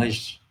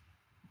knowledge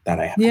that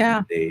I have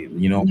Yeah. today,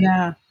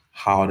 Yeah.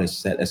 how to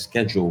set a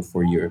schedule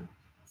for your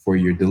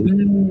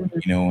delivery,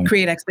 Mm. and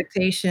Create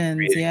expectations.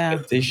 create Yeah.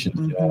 expectations,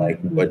 Mhm. like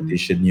what they Mhm.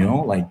 should,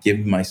 like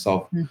give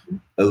myself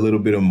Mhm. a little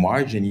bit of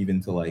margin even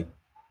to like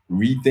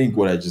rethink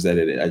what I just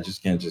edited. I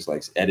just can't just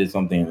like edit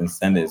something and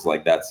send it. It's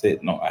like that's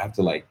it. No, I have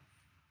to like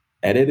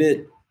edit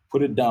it,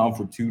 put it down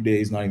for 2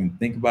 days, not even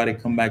think about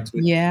it, come back to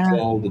it, see Yeah.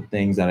 all the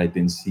things that I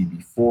didn't see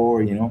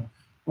before, all needs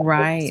to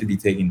Right. be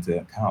taken into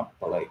account.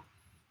 But like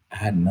I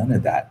had none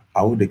of that.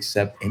 I would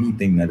accept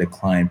anything that a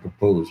client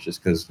proposed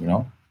just because,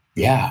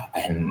 yeah.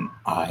 And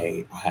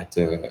I had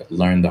to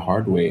learn the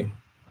hard way.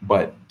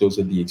 But those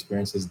are the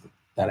experiences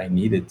that I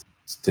needed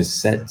to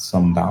set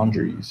some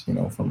boundaries,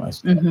 for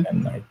myself. Hmm.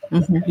 And like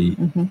Hmm. really,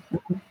 Hmm.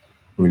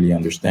 really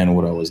understand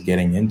what I was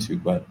getting into.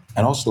 But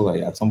and also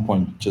like at some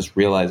point just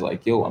realize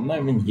like, yo, I'm not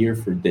even here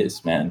for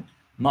this, man.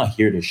 I'm not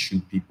here to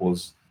shoot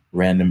people's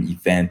random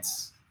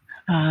events.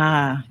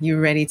 Ah, you're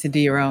ready to do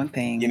your own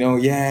thing.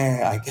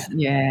 Yeah, I get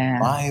Yeah.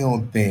 my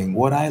own thing,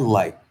 what I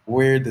like,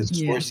 where the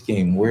Yeah. source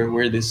came,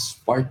 where this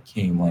spark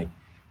came. Like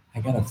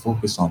I gotta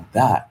focus on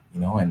that,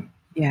 and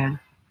Yeah.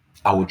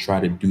 I would try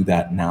to do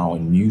that now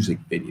in music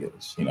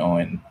videos,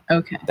 and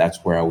Okay.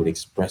 that's where I would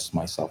express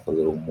myself a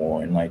little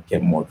more and like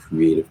get more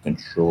creative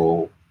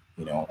control.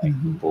 Like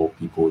Hmm.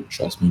 people would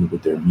trust me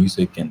with their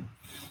music,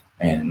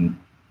 and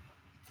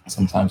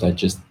sometimes I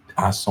just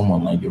ask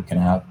someone like, "Yo, can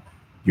I have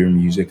your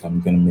music?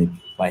 I'm gonna make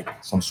like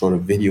some sort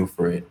of video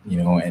for it,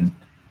 and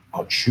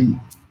I'll shoot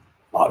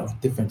a lot of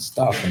different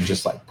stuff and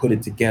just like put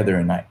it together."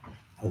 And I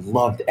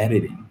loved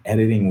editing.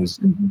 Editing was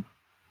Hmm.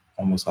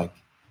 almost like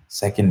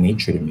second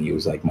nature to me. It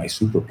was like my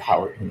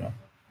superpower.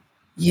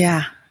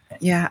 Yeah.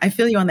 Yeah. I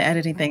feel you on the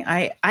editing thing.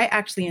 I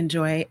actually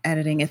enjoy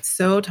editing. It's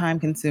so time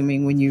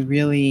consuming when you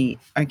really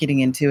are getting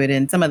into it.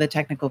 And some of the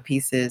technical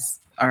pieces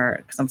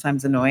are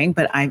sometimes annoying,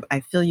 but I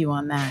feel you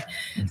on that.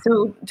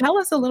 So tell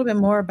us a little bit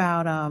more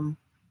about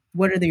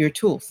what are your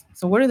tools?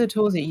 So what are the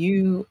tools that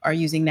you are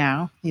using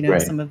now?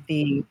 Right. Some of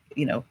the,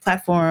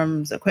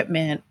 platforms,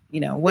 equipment,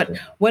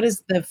 what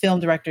is the film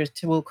director's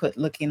toolkit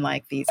looking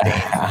like these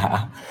days?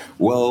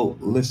 Well,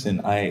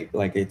 listen, I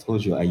like I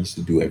told you, I used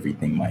to do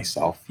everything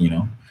myself.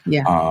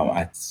 Yeah.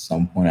 At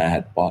some point, I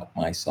had bought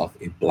myself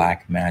a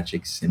Black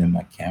Magic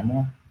Cinema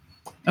camera.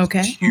 It's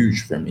Okay.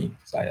 huge for me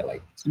because I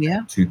like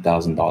Yeah. spent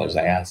 $2,000.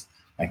 I asked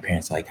my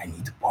parents like, I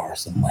need to borrow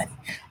some money.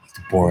 I need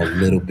to borrow a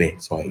little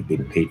bit, so they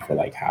paid for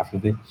like half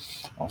of it.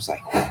 I was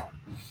like, wow.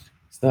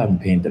 Still haven't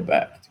paid it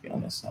back to be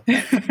honest.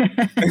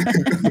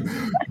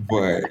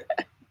 But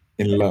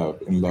in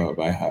love,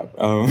 I have.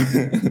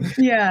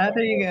 Yeah,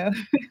 there you go.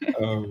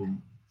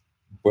 Um,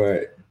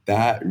 but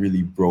that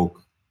really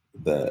broke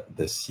the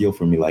seal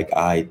for me. Like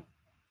I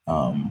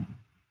um,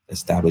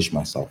 established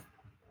myself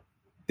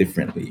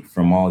differently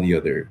from all the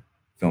other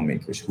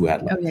filmmakers who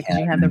had Oh, like yeah, because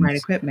you have the right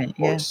Canons equipment.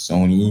 or Yeah.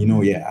 Sony.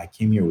 Mhm. Yeah, I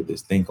came here with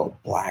this thing called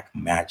Black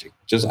Magic.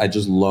 I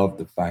just love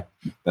the fact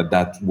that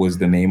that was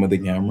the name of the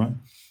camera,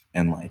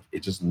 and like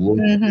it just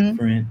looked Mhm.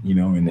 different.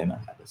 And then I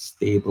had a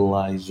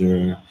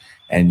stabilizer,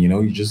 and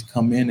you just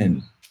come in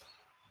and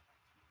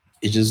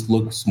it just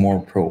looks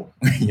more pro.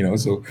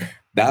 So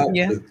that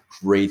Yeah. was a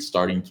great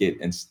starting kit,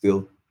 and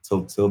still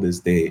till this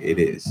day it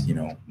is.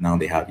 Now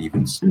they have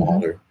even Mhm.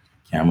 smaller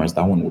cameras.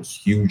 That one was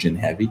huge and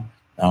heavy.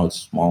 Now it's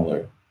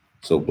smaller.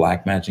 So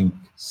Blackmagic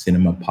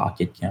Cinema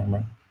Pocket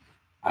camera,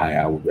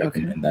 I would Okay.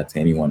 recommend that to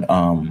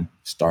anyone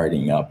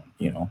starting up.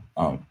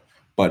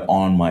 But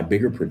on my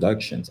bigger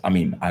productions, I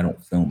mean, I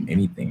don't film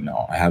anything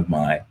now. I have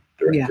my Yeah.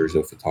 directors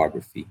of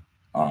photography.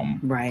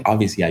 Right.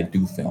 Obviously, I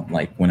do film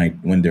like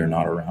when they're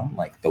not around.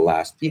 Like the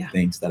last two Yeah.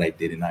 things that I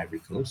did in Ivory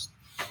Coast,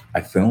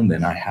 I filmed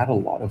and I had a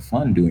lot of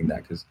fun doing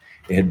that because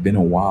it had been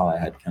a while. I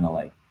had kind of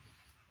like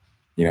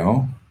you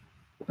know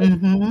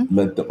Mhm.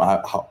 let them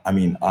I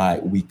mean I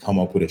we come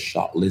up with a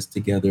shot list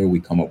together. We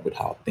come up with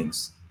how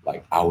things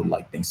like I would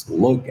like things to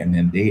look, and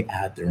then they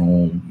add their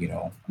own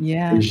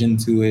Yeah. vision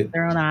to it,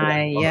 Their own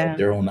eye. Yeah.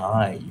 their own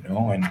eye,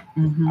 and I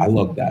Mhm.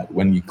 love Mhm. that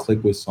when you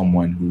click with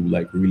someone who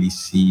like really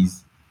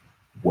sees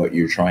what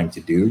you're trying to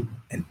do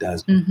and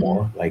does Mhm.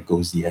 more, like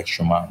goes the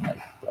extra mile.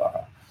 Like,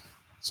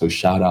 so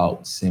shout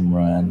out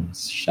Simran,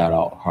 shout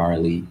out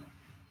Harley.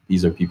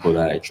 These are people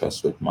that I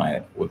trust with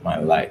my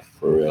life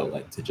for real,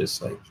 like to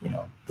just like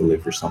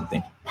deliver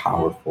something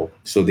powerful.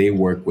 So they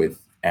work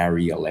with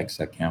Arri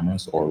Alexa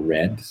cameras or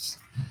Reds.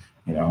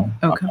 You know,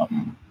 Okay.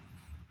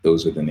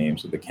 those are the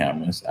names of the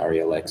cameras.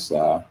 Arri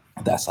Alexa.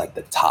 That's like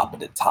the top of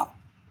the top.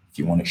 If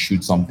you want to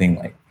shoot something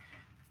like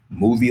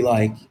movie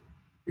like,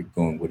 you're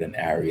going with an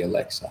Arri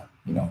Alexa.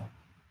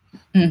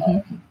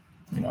 Mhm.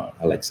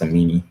 Alexa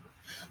Mini.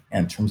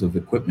 And in terms of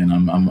equipment,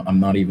 I'm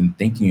not even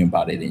thinking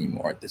about it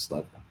anymore at this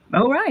level.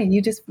 Oh, right.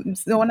 You just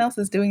someone else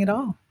is doing it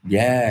all.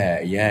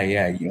 Yeah, yeah,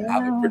 yeah. You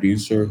have a Yeah.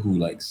 producer who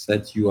like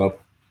sets you up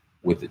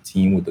with a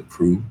team, with a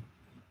crew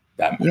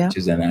that Yeah.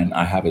 matches, and then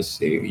I have a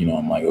say.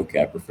 I'm like,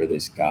 okay, I prefer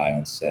this guy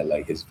on set.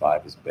 Like his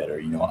vibe is better.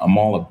 I'm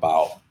all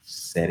about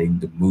setting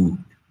the mood.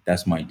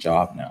 That's my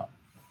job now.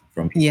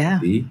 From A to Yeah.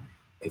 Z,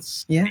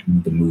 it's Yeah.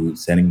 setting the mood,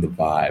 setting the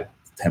vibe,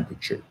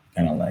 temperature,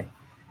 kind of like,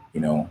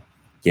 you know,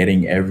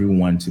 getting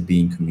everyone to be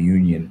in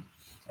communion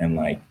and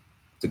like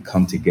to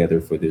come together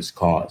for this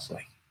cause.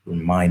 Like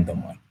remind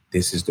them like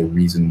this is the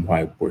reason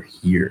why we're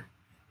here,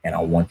 and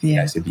I want you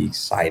Yeah. guys to be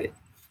excited.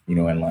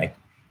 And like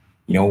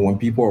You know, when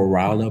people are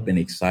riled up and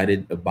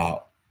excited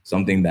about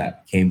something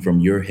that came from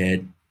your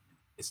head,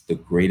 it's the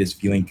greatest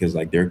feeling because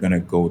like they're gonna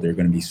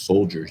be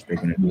soldiers.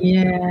 They're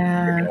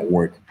Yeah. gonna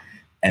work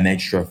an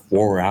extra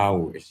 4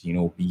 hours, you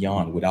know,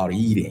 beyond without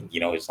eating. You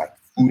know, it's like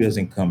food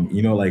doesn't come,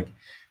 you know, like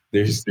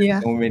there's Yeah.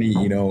 so many,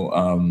 you know,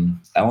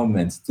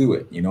 elements to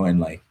it, you know, and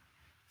like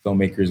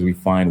filmmakers, we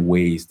find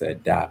ways to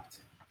adapt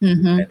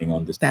Hmm. depending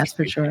on the That's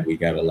for situation. sure. We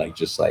gotta like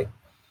just like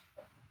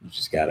you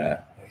just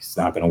gotta it's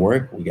not gonna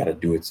work. We gotta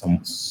do it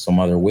some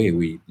other way.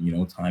 We you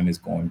know, time is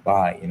going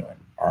by, you know, and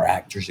our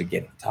actors are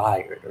getting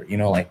tired or you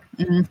know, like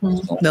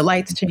so The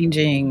lights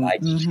changing.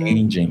 lights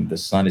changing, the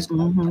sun is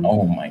going, Hmm.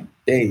 oh my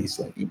days,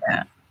 like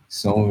Yeah.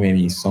 so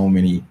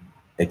many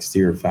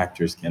exterior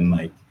factors can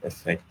like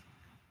affect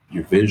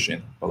your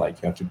vision. But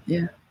like you have to be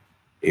Yeah.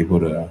 able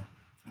to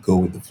go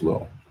with the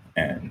flow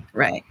and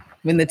Right.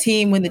 When the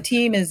team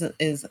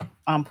is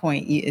on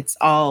point, it's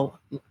all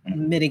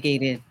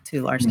mitigated to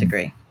a large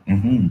degree.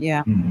 mm-hmm,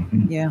 Yeah.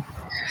 mm-hmm, Yeah.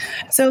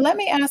 So let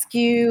me ask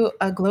you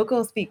a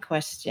Glocal Speak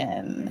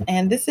question.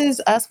 And this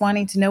is us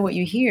wanting to know what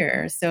you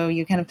hear. So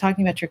you're kind of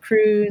talking about your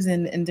crews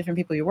and different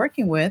people you're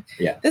working with.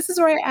 yeah. This is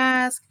where I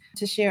ask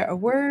to share a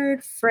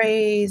word,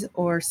 phrase,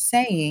 or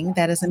saying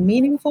that is a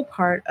meaningful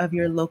part of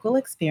your local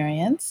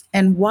experience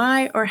and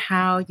why or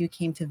how you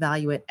came to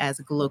value it as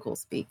Glocal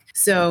Speak.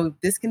 So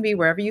this can be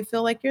wherever you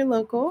feel like you're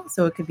local.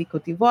 So it could be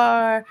Cote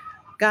d'Ivoire,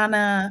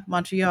 Ghana,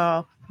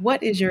 Montreal.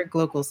 What is your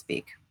Glocal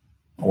Speak?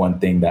 One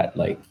thing that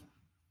like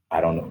I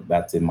don't know,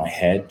 that's in my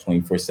head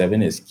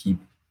 24/7 is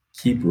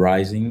keep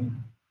rising,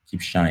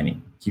 keep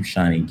shining, keep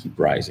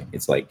rising.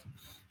 It's like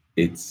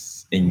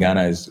it's in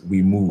Ghana is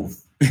we move.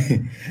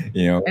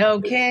 you know,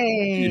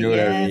 Okay. you know what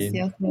I Yes, mean? yes,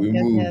 yes, We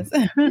yes, move,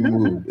 yes. we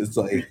move. It's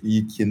like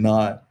you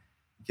cannot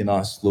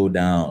slow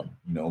down,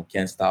 you know,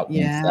 can't stop,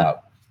 won't Yeah.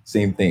 stop.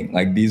 Same thing.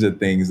 Like these are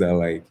things that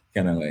like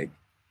kind of like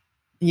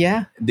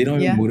Yeah. they don't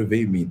even Yeah.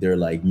 motivate me. They're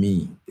like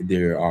me.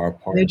 They are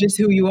part They're of just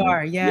who you me.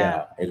 are. Yeah.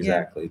 Yeah, Yeah.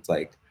 exactly. It's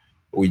like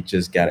we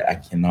just got I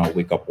cannot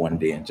wake up one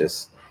day and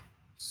just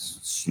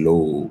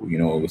slow, you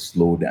know,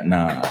 slow down.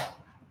 Nah,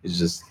 it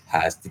just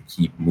has to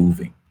keep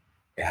moving.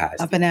 It has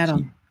Up to and at keep,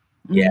 'em.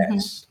 Mhm.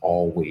 yes,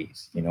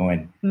 always, you know,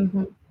 and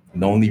Mhm.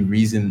 the only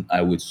reason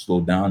I would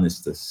slow down is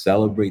to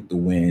celebrate the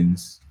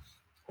wins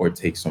or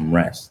take some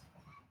rest.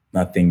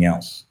 Nothing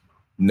else.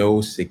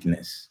 No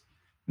sickness,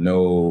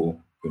 no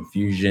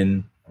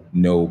confusion,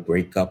 no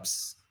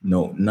breakups,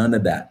 no, none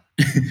of that.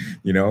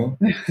 you know,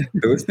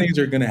 those things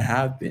are going to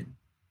happen.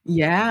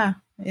 Yeah.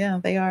 Yeah,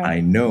 they are. I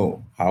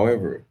know.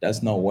 However,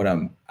 that's not what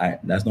I'm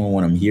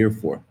here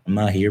for. I'm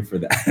not here for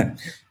that.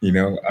 you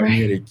know, I'm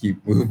here Right. to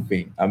keep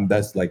moving.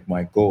 That's like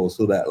my goal.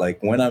 So that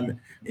like when I'm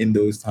in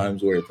those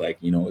times where it's like,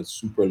 you know, it's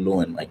super low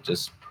and like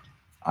just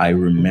I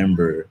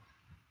remember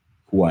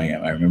who I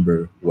am. I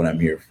remember what I'm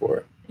here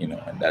for, you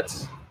know, and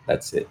that's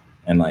it.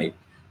 And like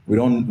we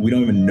don't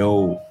even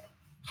know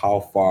how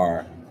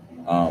far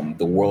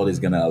the world is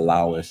gonna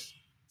allow us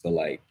to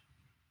like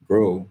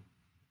grow,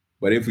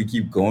 but if we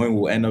keep going,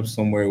 we'll end up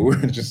somewhere where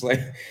just like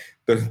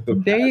the There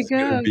past you is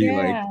gonna go. be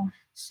like Yeah.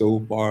 so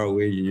far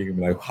away. You're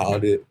gonna be like, how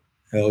did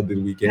hell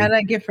did we How get? did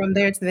I get from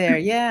there to there?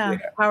 Yeah. Yeah,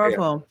 yeah,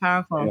 Powerful.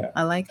 Powerful. yeah.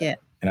 I like it.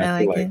 And I I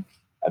feel like like it.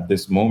 at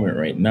this moment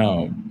right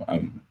now,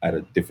 I'm at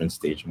a different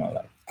stage in my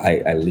life.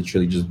 I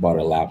literally just bought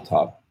a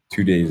laptop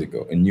 2 days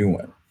ago, a new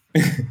one.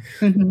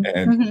 Mhm.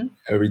 and Mhm.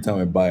 every time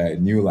I buy a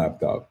new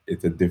laptop,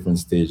 it's a different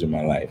stage in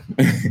my life.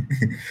 it's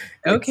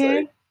like,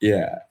 Okay.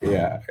 yeah,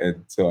 yeah.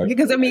 And so I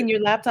Because feel I like mean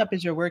your laptop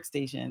is your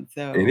workstation. it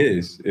So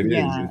is, it is.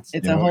 yeah, It's,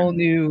 you know,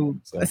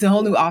 it's like, it's a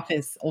whole new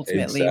office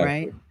ultimately,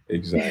 right?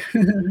 exactly,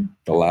 exactly.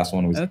 The last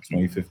one was Okay.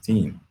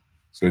 2015.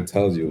 So it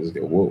tells you, it's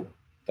like, whoa,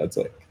 that's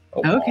like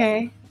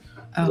Okay.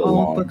 A a whole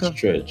long book of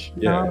stretch.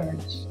 Yeah.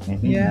 knowledge. Mhm.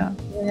 Yeah.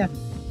 Yeah.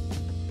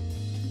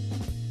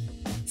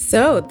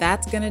 So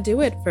that's going to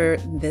do it for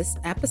this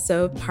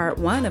episode, part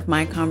 1 of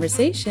my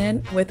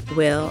conversation with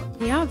Will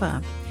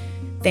Piava.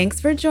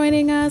 Thanks for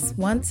joining us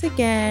once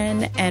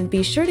again, and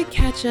be sure to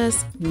catch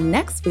us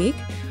next week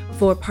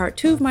for part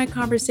 2 of my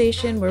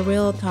conversation, where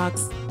Will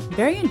talks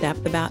very in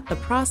depth about the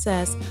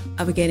process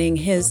of getting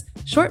his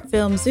short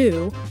film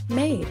Zoo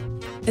made,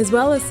 as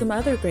well as some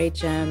other great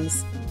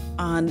gems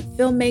on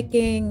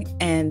filmmaking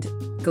and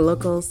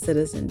local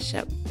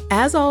citizenship.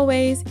 As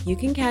always, you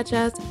can catch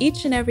us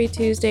each and every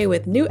Tuesday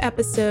with new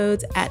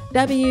episodes at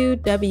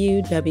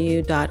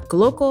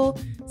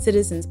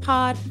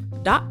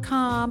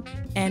www.glocalcitizenspod.com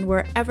and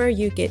wherever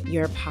you get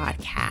your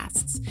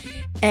podcasts.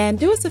 And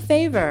do us a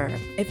favor,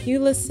 if you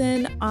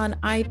listen on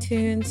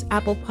iTunes,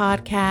 Apple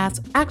Podcasts,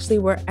 actually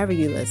wherever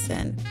you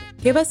listen,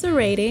 give us a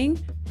rating,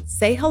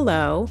 say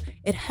hello.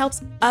 It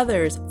helps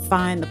others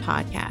find the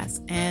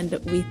podcast, and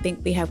we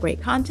think we have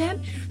great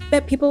content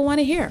that people want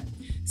to hear.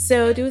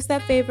 So do us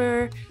that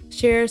favor,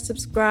 share,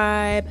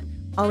 subscribe,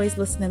 always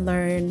listen and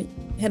learn.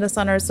 Hit us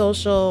on our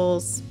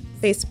socials,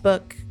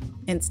 Facebook,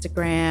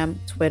 Instagram,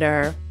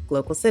 Twitter,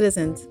 Glocal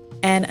Citizens.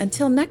 And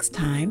until next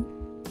time,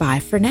 bye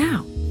for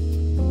now.